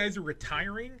 when these guys are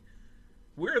retiring,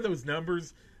 where are those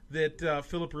numbers that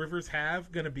Phillip Rivers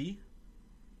have going to be?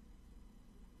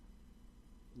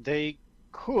 They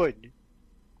could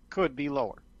be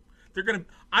lower.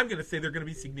 I'm gonna say they're gonna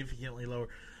be significantly lower.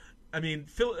 I mean,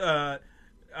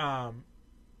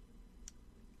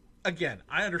 again,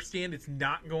 I understand it's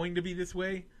not going to be this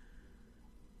way,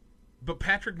 but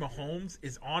Patrick Mahomes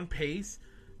is on pace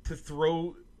to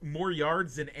throw more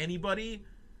yards than anybody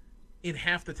in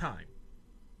half the time.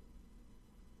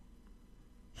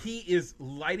 He is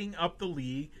lighting up the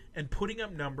league and putting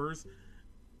up numbers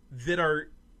that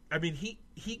are, I mean,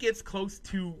 he gets close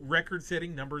to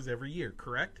record-setting numbers every year,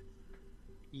 correct?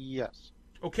 Yes.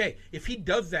 Okay, if he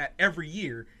does that every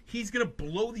year, he's going to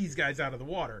blow these guys out of the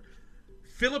water.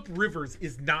 Phillip Rivers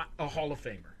is not a Hall of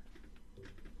Famer.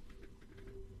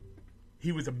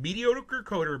 He was a mediocre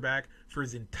quarterback for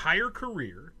his entire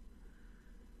career.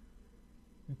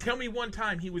 Tell me one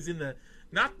time he was in the,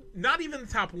 not even the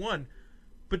top one,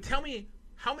 but tell me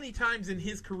how many times in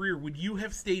his career would you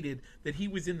have stated that he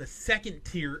was in the second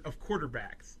tier of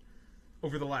quarterbacks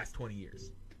over the last 20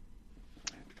 years?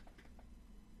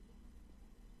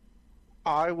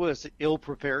 I was ill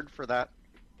prepared for that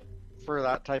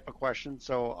type of question,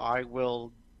 so I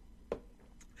will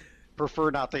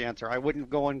prefer not to answer. I wouldn't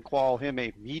go and call him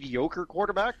a mediocre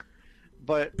quarterback,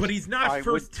 but he's not a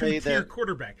first two-tier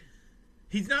quarterback.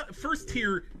 He's not. First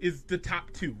tier is the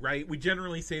top two, right? We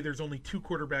generally say there's only two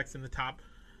quarterbacks in the top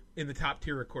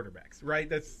tier of quarterbacks, right?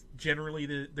 That's generally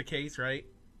the case, right?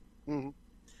 Mm-hmm.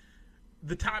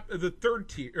 The third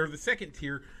tier or the second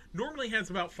tier normally has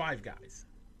about 5 guys.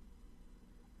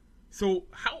 So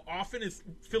how often is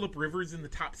Phillip Rivers in the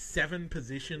top 7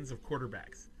 positions of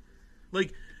quarterbacks?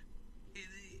 Like,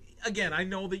 again, I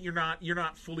know that you're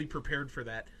not fully prepared for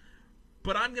that,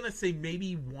 but I'm gonna say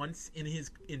maybe once in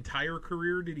his entire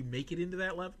career did he make it into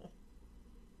that level.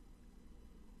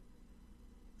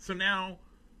 So now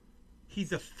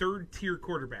he's a third-tier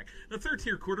quarterback. Now,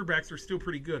 third-tier quarterbacks are still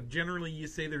pretty good. Generally, you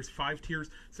say there's 5 tiers.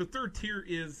 So third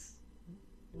tier's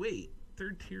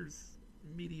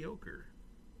mediocre.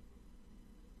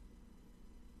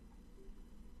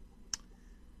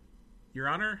 Your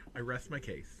Honor, I rest my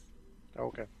case.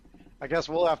 Okay. I guess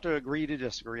we'll have to agree to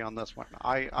disagree on this one.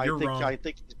 You're wrong. I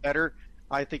think he's better.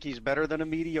 I think he's better than a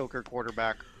mediocre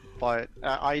quarterback, but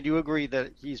I do agree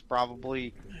that he was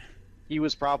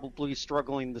probably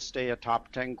struggling to stay a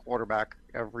top 10 quarterback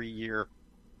every year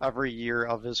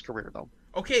of his career, though.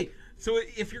 Okay, so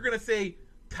if you're going to say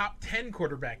top 10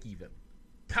 quarterback even,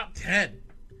 top 10,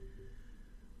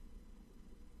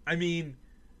 I mean,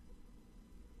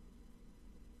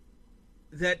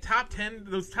 that top 10,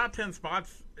 those top 10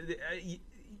 spots,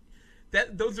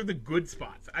 those are the good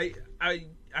spots. I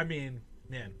mean,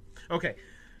 man. Okay,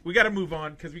 we got to move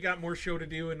on because we got more show to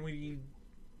do, and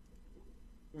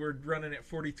we're running at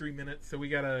 43 minutes, so we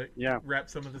got to wrap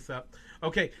some of this up.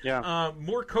 Okay,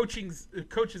 more coaches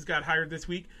got hired this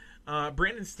week.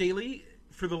 Brandon Staley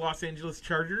for the Los Angeles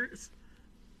Chargers.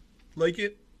 Like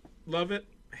it, love it,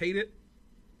 hate it,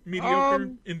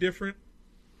 mediocre, indifferent.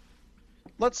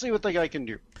 Let's see what the guy can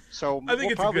do. So I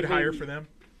think it's a good hire for them.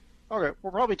 Okay,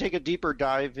 we'll probably take a deeper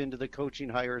dive into the coaching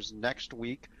hires next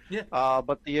week. Yeah.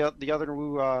 But the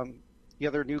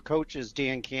other new coach is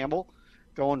Dan Campbell,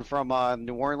 going from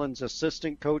New Orleans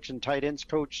assistant coach and tight ends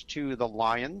coach to the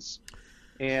Lions,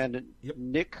 and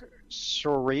Nick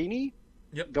Sirianni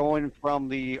going from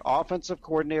the offensive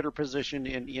coordinator position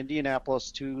in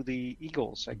Indianapolis to the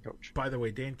Eagles head coach. By the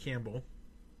way, Dan Campbell.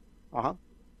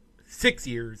 6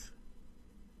 years.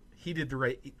 He did the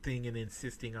right thing in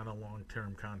insisting on a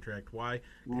long-term contract. Why?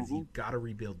 Because he got to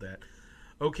rebuild that.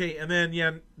 Okay, and then,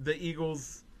 the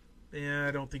Eagles, I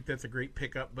don't think that's a great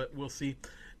pickup, but we'll see.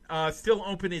 Still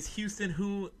open is Houston,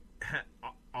 who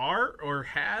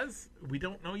has, we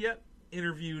don't know yet,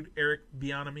 interviewed Eric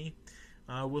Bieniemy.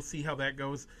 We'll see how that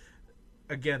goes.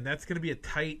 Again, that's going to be a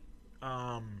tight,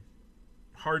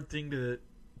 hard thing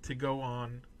to go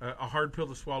on, a hard pill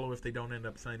to swallow if they don't end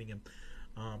up signing him.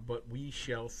 But we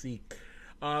shall see.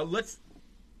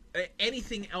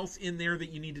 Anything else in there that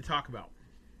you need to talk about?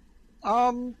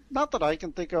 Not that I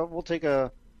can think of. We'll take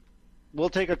a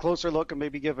closer look and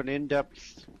maybe give an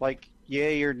in-depth,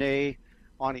 yay or nay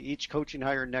on each coaching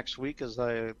hire next week, as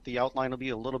the outline will be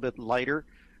a little bit lighter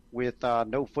with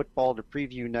no football to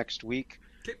preview next week.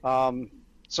 Okay.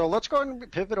 So let's go ahead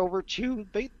and pivot over to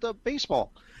the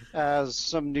baseball, as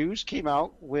some news came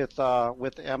out with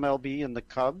MLB and the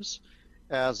Cubs,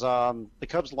 as the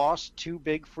Cubs lost two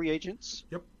big free agents,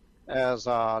 Yep. as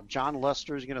John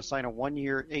Lester is going to sign a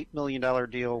 1-year, $8 million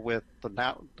deal with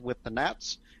the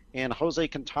Nats, and Jose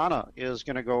Quintana is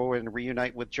going to go and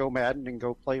reunite with Joe Madden and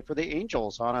go play for the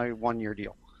Angels on a 1-year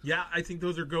deal. Yeah, I think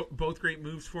those are both great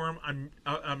moves for him.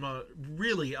 I'm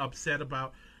really upset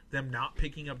about them not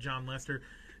picking up John Lester.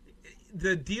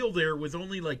 The deal there was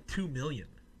only like $2 million.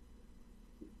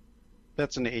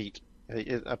 That's an 8.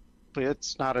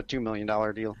 It's not a $2 million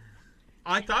deal.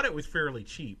 I thought it was fairly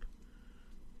cheap.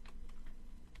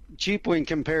 Cheap when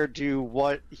compared to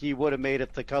what he would have made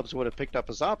if the Cubs would have picked up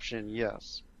his option,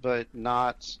 yes, but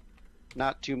not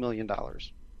 $2 million.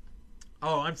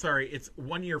 Oh, I'm sorry. It's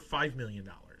 1 year, $5 million.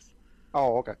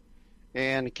 Oh, okay.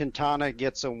 And Quintana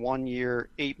gets a 1-year,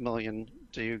 $8 million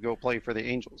to go play for the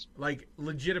Angels. Like,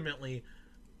 legitimately,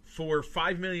 for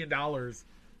 $5 million,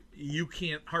 you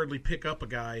can't hardly pick up a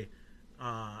guy.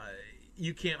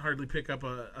 You can't hardly pick up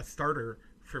a starter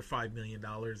for $5 million.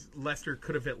 Lester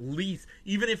could have at least,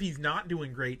 even if he's not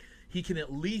doing great, he can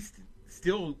at least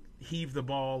still heave the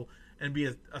ball and be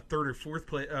a third or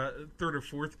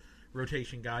fourth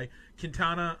rotation guy.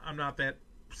 Quintana, I'm not that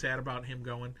sad about him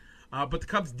going. But the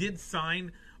Cubs did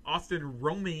sign Austin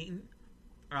Romaine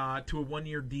to a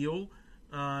 1-year deal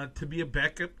to be a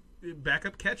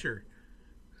backup catcher.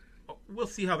 We'll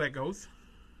see how that goes.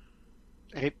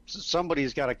 Hey,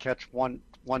 somebody's got to catch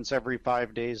once every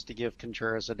 5 days to give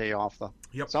Contreras a day off, though.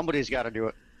 Yep. Somebody's got to do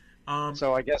it.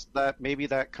 So I guess that maybe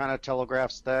that kind of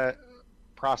telegraphs that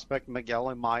prospect Miguel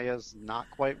Amaya's not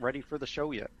quite ready for the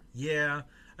show yet. Yeah,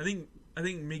 I think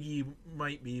Miggy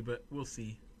might be, but we'll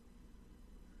see.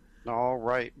 All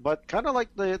right, but kind of like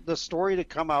the story to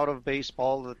come out of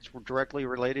baseball that's directly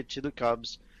related to the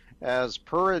Cubs, as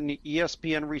per an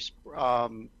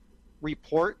ESPN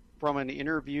report from an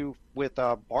interview with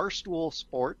Barstool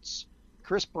Sports,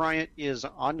 Chris Bryant is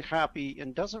unhappy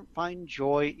and doesn't find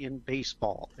joy in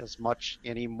baseball as much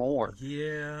anymore.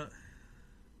 Yeah.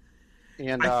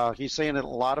 And he's saying that a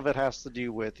lot of it has to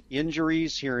do with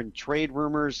injuries, hearing trade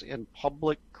rumors, and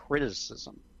public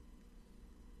criticism.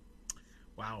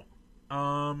 Wow.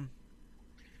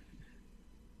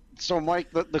 So,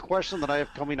 Mike, the question that I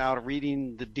have coming out of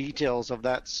reading the details of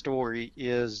that story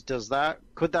is,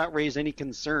 could that raise any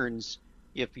concerns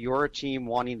if you're a team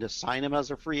wanting to sign him as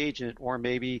a free agent or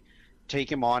maybe take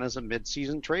him on as a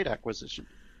midseason trade acquisition?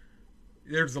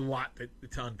 There's a lot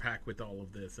to unpack with all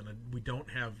of this, and we don't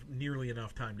have nearly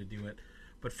enough time to do it.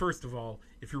 But first of all,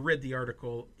 if you read the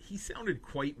article, he sounded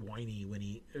quite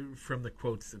whiny from the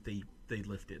quotes that they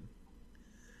lifted.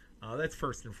 That's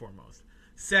first and foremost.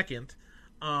 Second,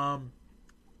 I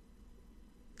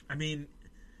mean,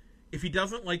 if he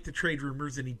doesn't like the trade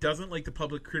rumors and he doesn't like the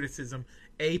public criticism,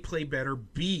 A, play better,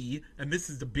 B, and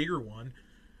this is the bigger one,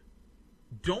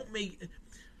 don't make...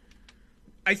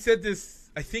 I said this,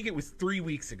 I think it was 3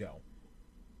 weeks ago.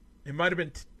 It might have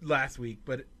been last week,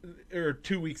 or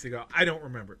 2 weeks ago. I don't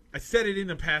remember. I said it in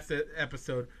the past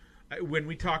episode when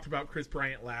we talked about Chris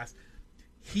Bryant last.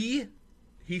 He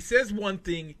says one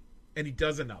thing and he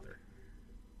does another.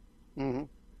 Mm-hmm.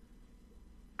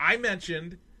 I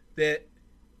mentioned that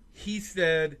he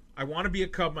said, "I want to be a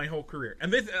Cub my whole career,"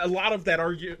 and a lot of that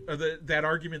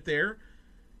argument there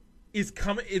is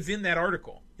in that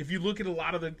article. If you look at a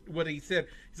lot of what he said,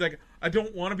 he's like, "I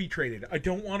don't want to be traded. I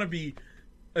don't want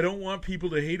people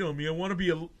to hate on me. I want to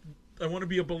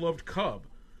be a beloved Cub."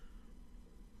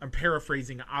 I'm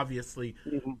paraphrasing, obviously,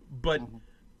 Mm-hmm. but. Mm-hmm.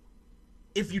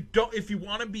 If you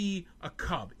want to be a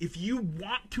Cub, if you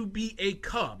want to be a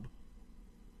Cub,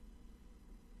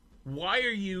 why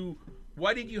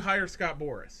did you hire Scott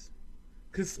Boras?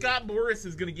 Because Scott Boras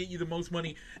is going to get you the most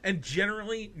money and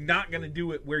generally not going to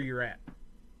do it where you're at.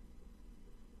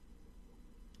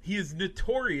 He is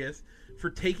notorious for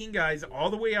taking guys all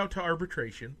the way out to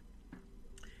arbitration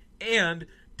and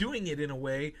doing it in a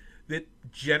way that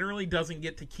generally doesn't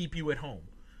get to keep you at home.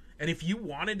 And if you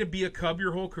wanted to be a Cub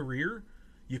your whole career,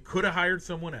 you could have hired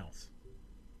someone else.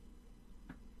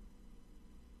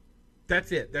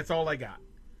 That's it. That's all I got.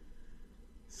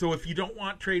 So if you don't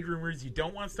want trade rumors, you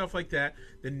don't want stuff like that,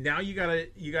 then now you gotta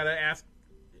ask,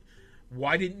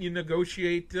 why didn't you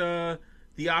negotiate the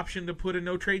option to put a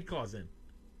no trade clause in?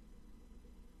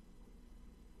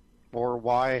 Or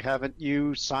why haven't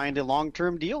you signed a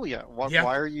long-term deal yet? Why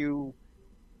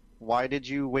did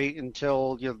you wait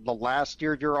until the last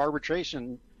year of your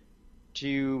arbitration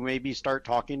to maybe start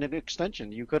talking an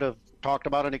extension? You could have talked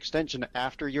about an extension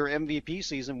after your MVP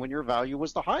season when your value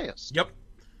was the highest. Yep.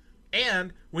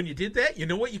 And when you did that, you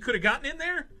know what you could have gotten in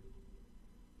there?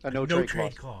 A No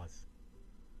trade clause.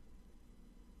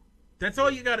 That's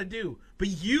all you got to do. But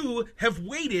you have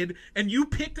waited, and you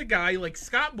picked a guy like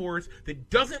Scott Boras that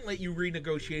doesn't let you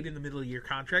renegotiate in the middle of your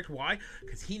contract. Why?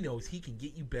 Because he knows he can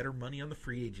get you better money on the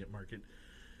free agent market.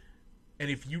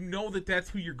 And if you know that that's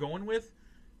who you're going with,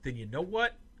 then you know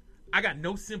what? I got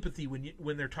no sympathy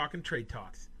when they're talking trade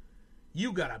talks.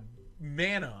 You got to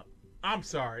man up. I'm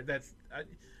sorry.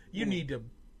 You need to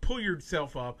pull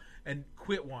yourself up and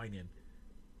quit whining.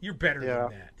 You're better than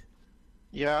that.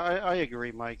 Yeah, I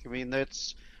agree, Mike. I mean,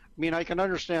 I can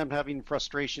understand having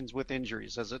frustrations with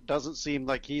injuries, as it doesn't seem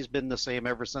like he's been the same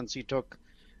ever since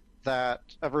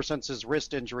his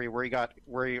wrist injury where he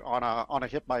on a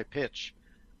hit by pitch,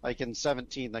 like in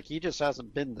 17. Like he just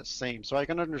hasn't been the same. So I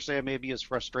can understand maybe his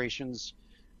frustrations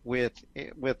with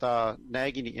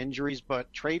nagging injuries,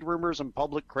 but trade rumors and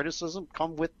public criticism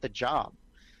come with the job.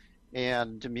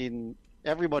 And I mean,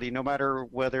 everybody, no matter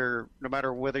whether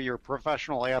you're a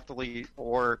professional athlete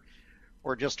or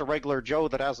just a regular Joe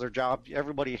that has their job,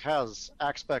 everybody has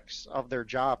aspects of their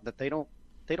job that they don't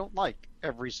like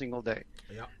every single day.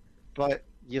 Yeah. But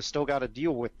you still got to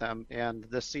deal with them, and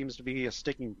this seems to be a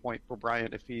sticking point for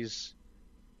Bryant if he's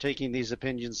taking these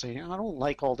opinions, saying, I don't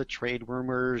like all the trade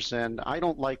rumors, and I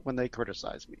don't like when they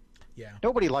criticize me. Yeah.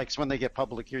 Nobody likes when they get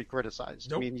publicly criticized.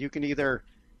 Nope. I mean, you can either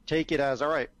take it as, all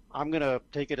right, I'm going to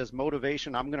take it as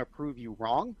motivation, I'm going to prove you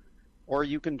wrong, or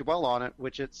you can dwell on it,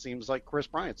 which it seems like Chris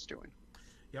Bryant's doing.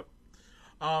 Yep.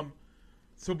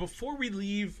 So before we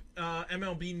leave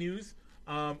MLB news,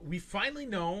 we finally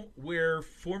know where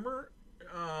former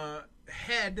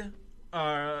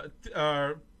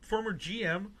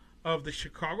GM of the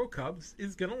Chicago Cubs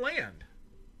is going to land.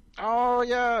 Oh,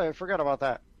 yeah, I forgot about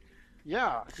that.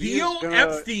 Yeah. Theo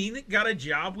Epstein got a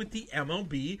job with the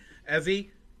MLB as a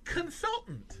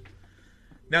consultant.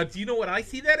 Now, do you know what I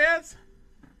see that as?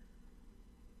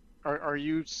 Are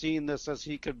you seeing this as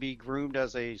he could be groomed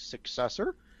as a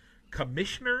successor?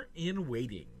 Commissioner in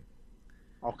waiting.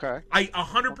 Okay.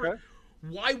 100%. Okay.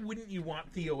 Why wouldn't you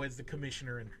want Theo as the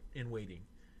commissioner in waiting?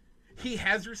 He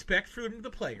has respect for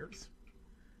the players.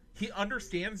 He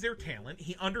understands their talent.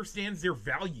 He understands their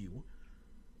value.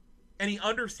 And he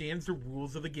understands the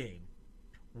rules of the game.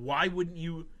 Why wouldn't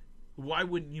you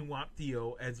want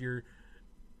Theo as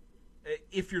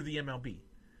if you're the MLB?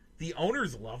 The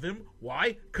owners love him.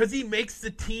 Why? Because he makes the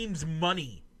teams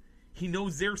money. He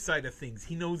knows their side of things.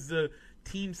 He knows the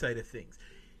team side of things.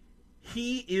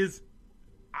 This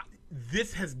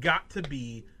has got to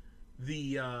be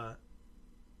the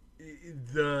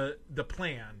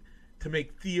plan to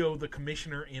make Theo the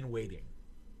commissioner in waiting.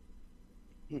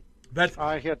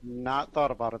 I had not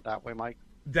thought about it that way, Mike.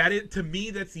 To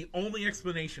me, that's the only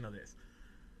explanation of this.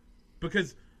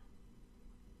 Because,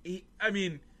 he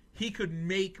could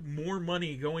make more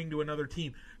money going to another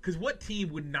team. Because what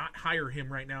team would not hire him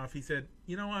right now if he said,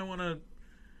 I want to...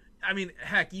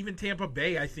 heck, even Tampa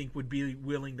Bay, I think, would be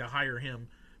willing to hire him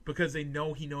because they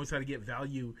know he knows how to get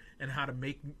value and how to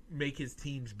make his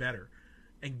teams better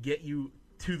and get you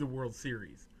to the World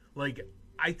Series. Like,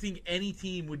 I think any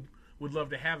team would love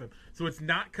to have him. So it's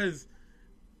not because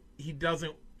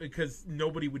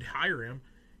nobody would hire him.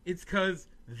 It's because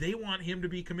they want him to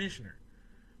be commissioner.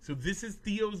 So this is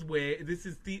Theo's way. This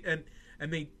is and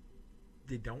they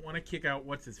don't want to kick out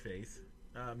what's his face,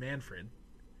 Manfred,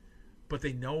 but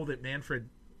they know that Manfred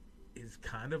is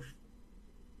kind of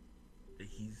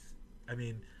let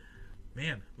me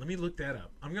look that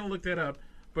up. I'm gonna look that up.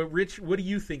 But Rich, what do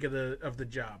you think of the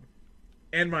job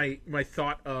and my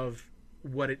thought of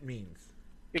what it means?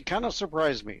 It kind of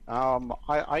surprised me.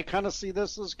 I kind of see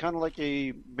this as kind of like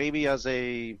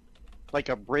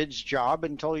a bridge job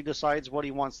until he decides what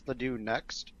he wants to do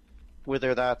next,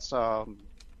 whether that's a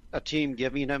team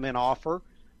giving him an offer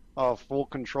of full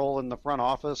control in the front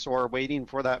office or waiting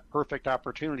for that perfect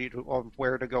opportunity of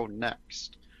where to go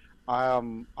next.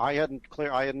 To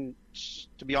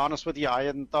be honest with you, I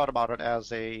hadn't thought about it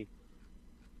as a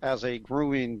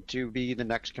grooming to be the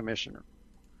next commissioner.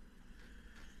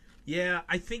 Yeah,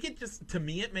 I think to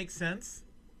me it makes sense.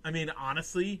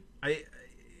 Honestly,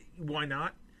 why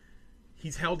not?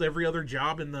 He's held every other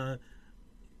job in an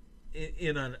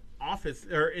office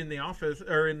or in the office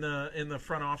or in the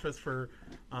front office for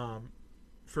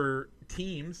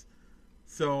teams,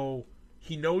 so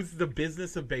he knows the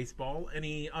business of baseball and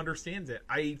he understands it.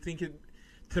 I think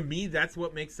to me that's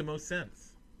what makes the most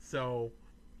sense. So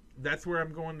that's where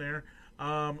I'm going there.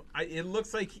 It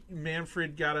looks like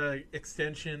Manfred got an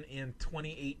extension in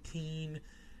 2018,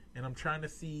 and I'm trying to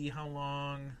see how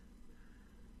long.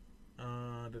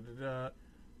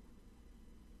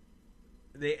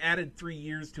 they added 3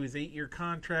 years to his 8-year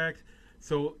contract,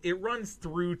 so it runs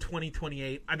through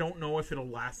 2028. I don't know if it'll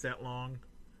last that long.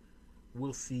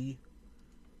 We'll see.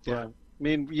 Yeah. I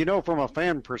mean, from a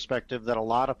fan perspective, that a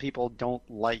lot of people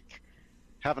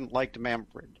haven't liked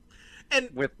Manfred And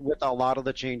with a lot of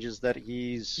the changes that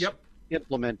he's yep,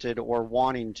 implemented or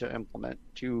wanting to implement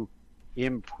to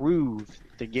improve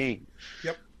the game.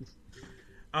 yep.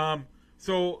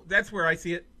 So that's where I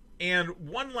see it. And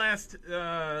one last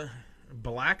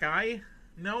black eye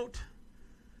note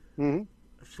Mm-hmm.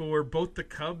 for both the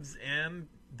Cubs and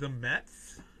the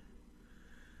Mets.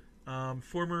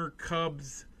 Former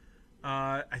Cubs,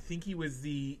 I think he was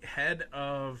the head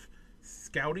of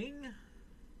scouting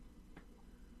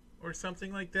or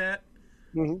something like that.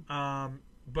 Mm-hmm.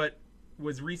 But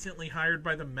was recently hired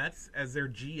by the Mets as their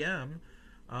GM.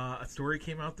 A story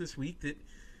came out this week that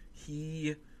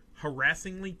he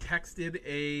harassingly texted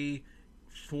a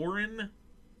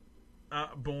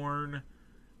foreign-born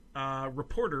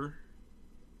reporter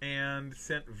and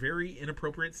sent very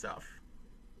inappropriate stuff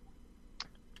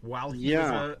while he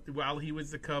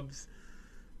was the Cubs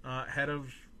head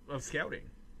of scouting.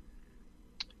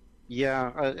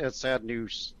 Yeah, it's sad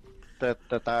news that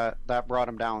brought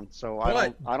him down. So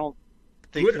But I don't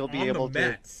think good he'll be on able the to.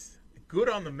 Mets. Good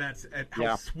on the Mets at how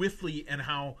Yeah. swiftly and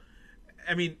how.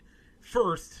 I mean,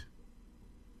 first,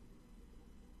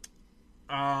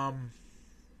 how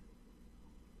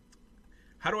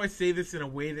do I say this in a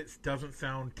way that doesn't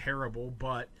sound terrible?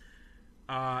 But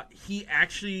he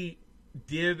actually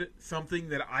did something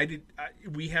that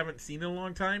we haven't seen in a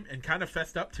long time, and kind of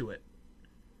fessed up to it.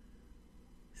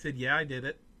 He said, "Yeah, I did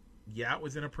it. Yeah, it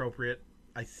was inappropriate.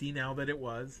 I see now that it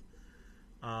was."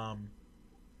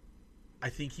 I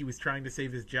think he was trying to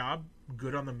save his job.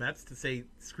 Good on the Mets to say,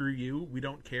 "Screw you. We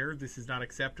don't care. This is not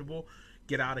acceptable.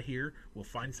 Get out of here. We'll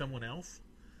find someone else."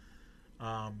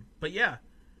 But yeah,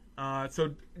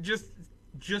 so just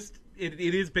it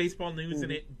is baseball news,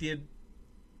 and it did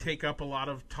take up a lot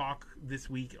of talk this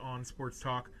week on Sports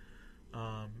Talk.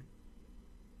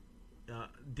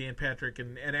 Dan Patrick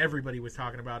and everybody was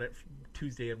talking about it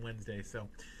Tuesday and Wednesday. So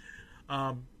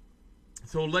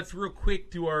let's real quick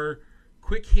do our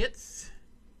quick hits.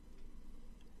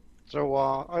 So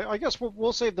I guess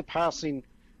we'll save the passing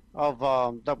of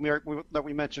that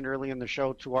we mentioned early in the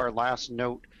show to our last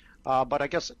note. But I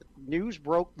guess news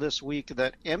broke this week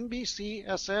that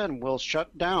NBCSN will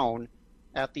shut down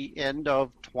at the end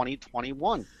of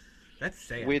 2021. That's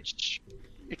sad. Which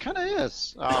it kind of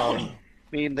is. I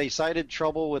mean, they cited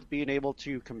trouble with being able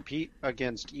to compete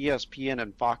against ESPN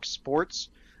and Fox Sports,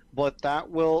 but that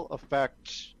will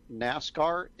affect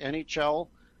NASCAR, NHL,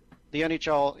 the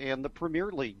NHL, and the Premier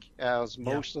League, as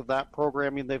most of that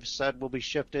programming, they've said, will be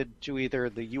shifted to either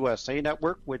the USA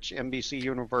Network, which NBC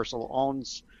Universal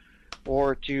owns,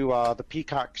 or to the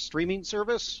Peacock streaming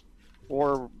service,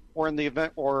 or in the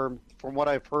event, or from what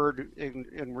I've heard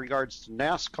in regards to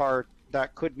NASCAR,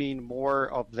 that could mean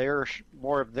more of their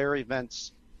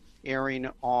events airing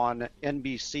on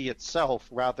NBC itself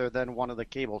rather than one of the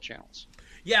cable channels.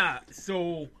 Yeah,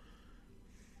 so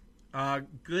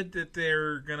good that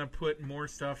they're gonna put more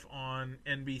stuff on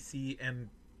NBC and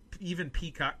even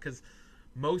Peacock, because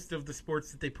most of the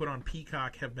sports that they put on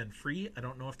Peacock have been free. I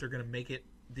don't know if they're gonna make it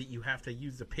that you have to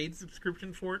use a paid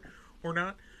subscription for it or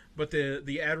not, but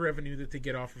the ad revenue that they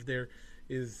get off of there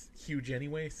is huge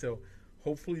anyway, so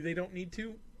hopefully they don't need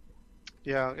to.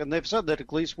 Yeah, and they've said that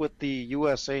at least with the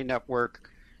USA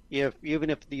Network, even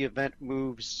if the event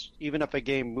moves, even if a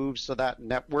game moves to that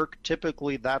network,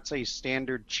 typically that's a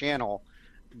standard channel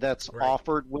that's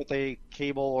offered with a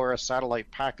cable or a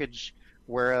satellite package,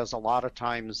 whereas a lot of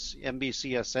times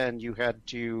NBCSN you had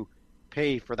to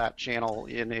pay for that channel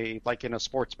in a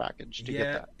sports package to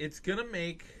get that. It's gonna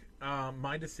make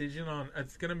my decision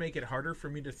it's gonna make it harder for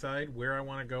me to decide where I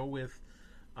want to go with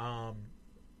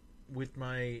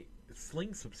my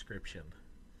Sling subscription,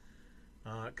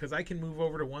 because I can move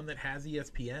over to one that has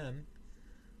ESPN.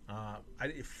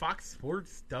 Fox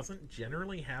Sports doesn't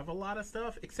generally have a lot of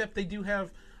stuff, except they do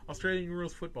have Australian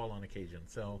rules football on occasion,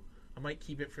 so I might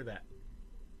keep it for that.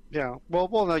 Yeah,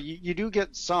 well, no, you do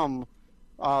get some.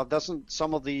 Doesn't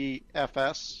some of the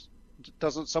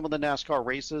NASCAR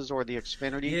races or the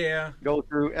Xfinity go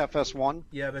through FS1?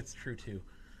 Yeah, that's true too.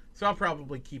 So I'll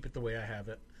probably keep it the way I have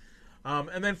it.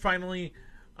 And then finally,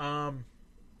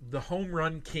 the Home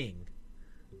Run King.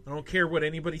 I don't care what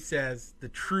anybody says. The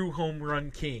true Home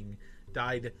Run King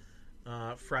died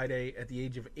Friday at the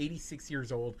age of 86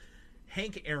 years old.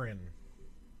 Hank Aaron.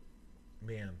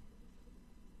 Man.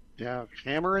 Yeah,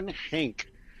 Hammer and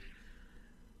Hank.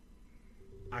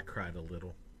 I cried a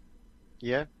little.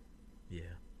 Yeah? Yeah.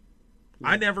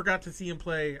 I never got to see him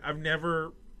play. I've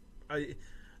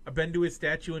been to his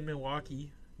statue in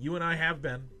Milwaukee. You and I have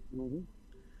been. Mm-hmm.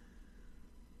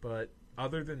 But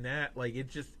other than that, like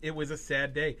it was a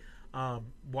sad day.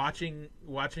 Watching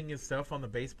his stuff on the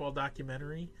baseball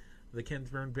documentary, the Ken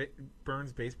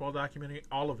Burns baseball documentary,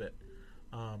 all of it.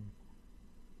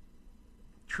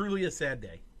 Truly a sad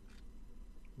day.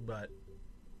 But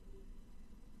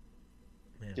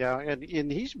man. Yeah,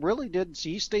 and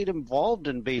he stayed involved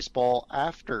in baseball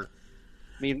after.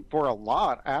 I mean, for a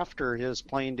lot after his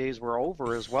playing days were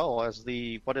over, as well as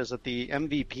the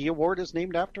MVP award is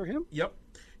named after him. Yep.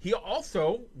 He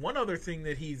also, one other thing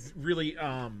that he's really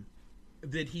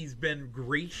that he's been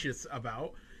gracious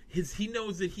about is he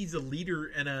knows that he's a leader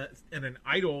and an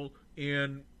idol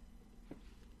in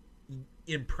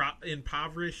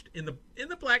impoverished in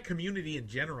the black community in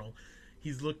general.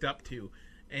 He's looked up to,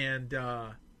 and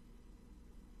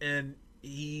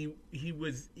he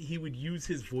would use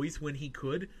his voice when he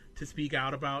could to speak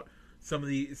out about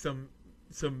some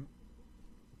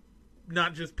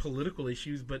not just political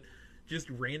issues, but just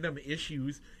random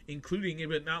issues, including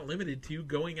but not limited to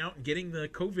going out and getting the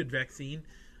COVID vaccine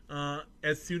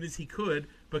as soon as he could,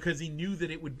 because he knew that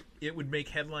it would make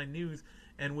headline news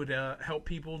and would help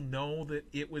people know that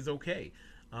it was okay.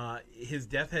 His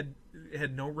death had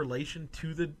no relation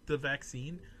to the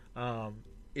vaccine.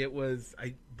 It was,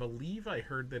 I believe I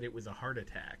heard that it was a heart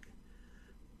attack,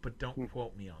 but don't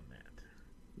quote me on that.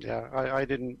 Yeah, I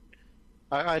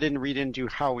didn't read into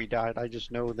how he died. I just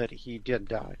know that he did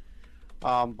die.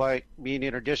 But in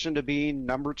addition to being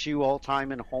number 2 all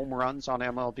time in home runs on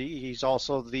MLB, he's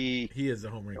also he is the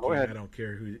home run king. I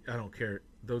don't care.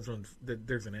 Those ones,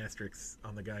 there's an asterisk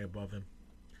on the guy above him.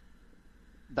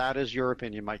 That is your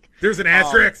opinion, Mike. There's an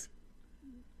asterisk.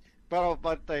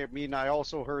 But I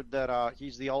also heard that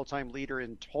he's the all-time leader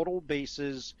in total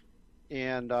bases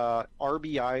and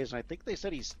RBIs, and I think they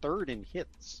said he's 3rd in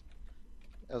hits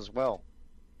as well.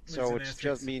 So it's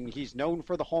just, he's known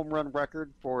for the home run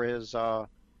record, for his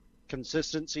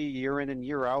consistency year in and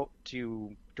year out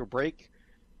to break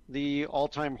the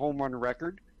all-time home run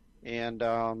record, and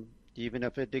even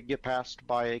if it did get passed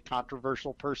by a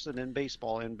controversial person in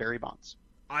baseball, in Barry Bonds.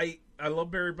 I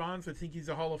love Barry Bonds. I think he's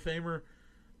a Hall of Famer,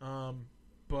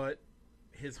 but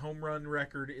his home run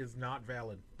record is not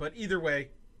valid. But either way,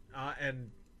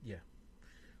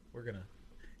 we're gonna.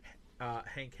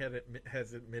 Hank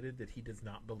has admitted that he does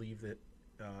not believe that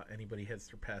anybody has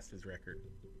surpassed his record.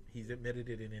 He's admitted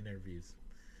it in interviews,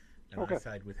 and I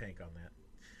side with Hank on that.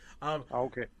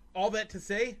 Okay. All that to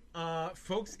say,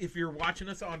 folks, if you're watching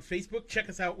us on Facebook, check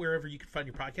us out wherever you can find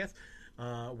your podcast.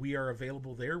 We are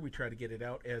available there. We try to get it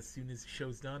out as soon as the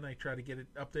show's done. I try to get it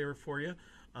up there for you.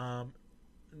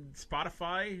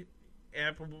 Spotify,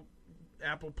 Apple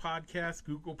Podcasts,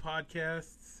 Google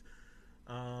Podcasts.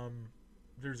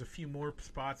 There's a few more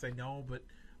spots I know, but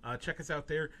check us out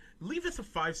there. Leave us a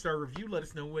 5-star review. Let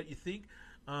us know what you think.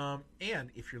 And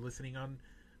if you're listening on,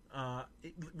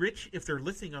 Rich, if they're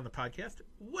listening on the podcast,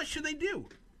 what should they do?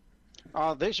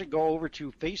 They should go over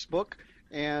to Facebook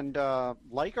and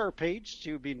like our page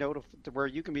to be notified, where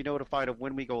you can be notified of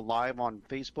when we go live on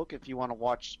Facebook if you want to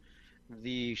watch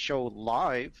the show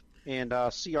live and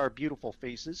see our beautiful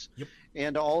faces. Yep.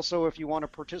 And also, if you want to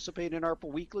participate in our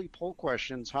weekly poll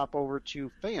questions, hop over to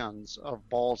Fans of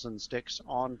Balls and Sticks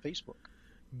on Facebook.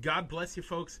 God bless you,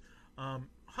 folks.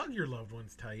 Hug your loved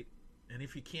ones tight. And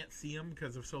if you can't see them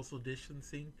because of social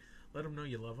distancing, let them know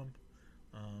you love them.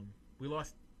 We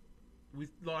lost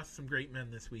some great men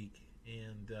this week.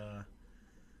 And,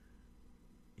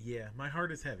 my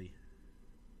heart is heavy.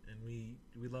 And we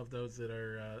love those that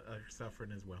are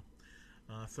suffering as well.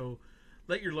 So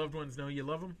let your loved ones know you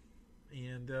love them,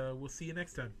 and we'll see you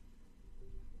next time.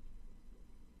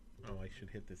 Oh, I should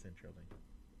hit this intro thing.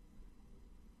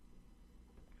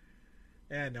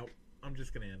 And no, I'm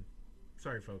just going to end.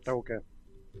 Sorry, folks. Okay.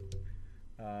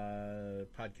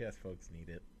 Podcast folks need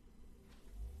it.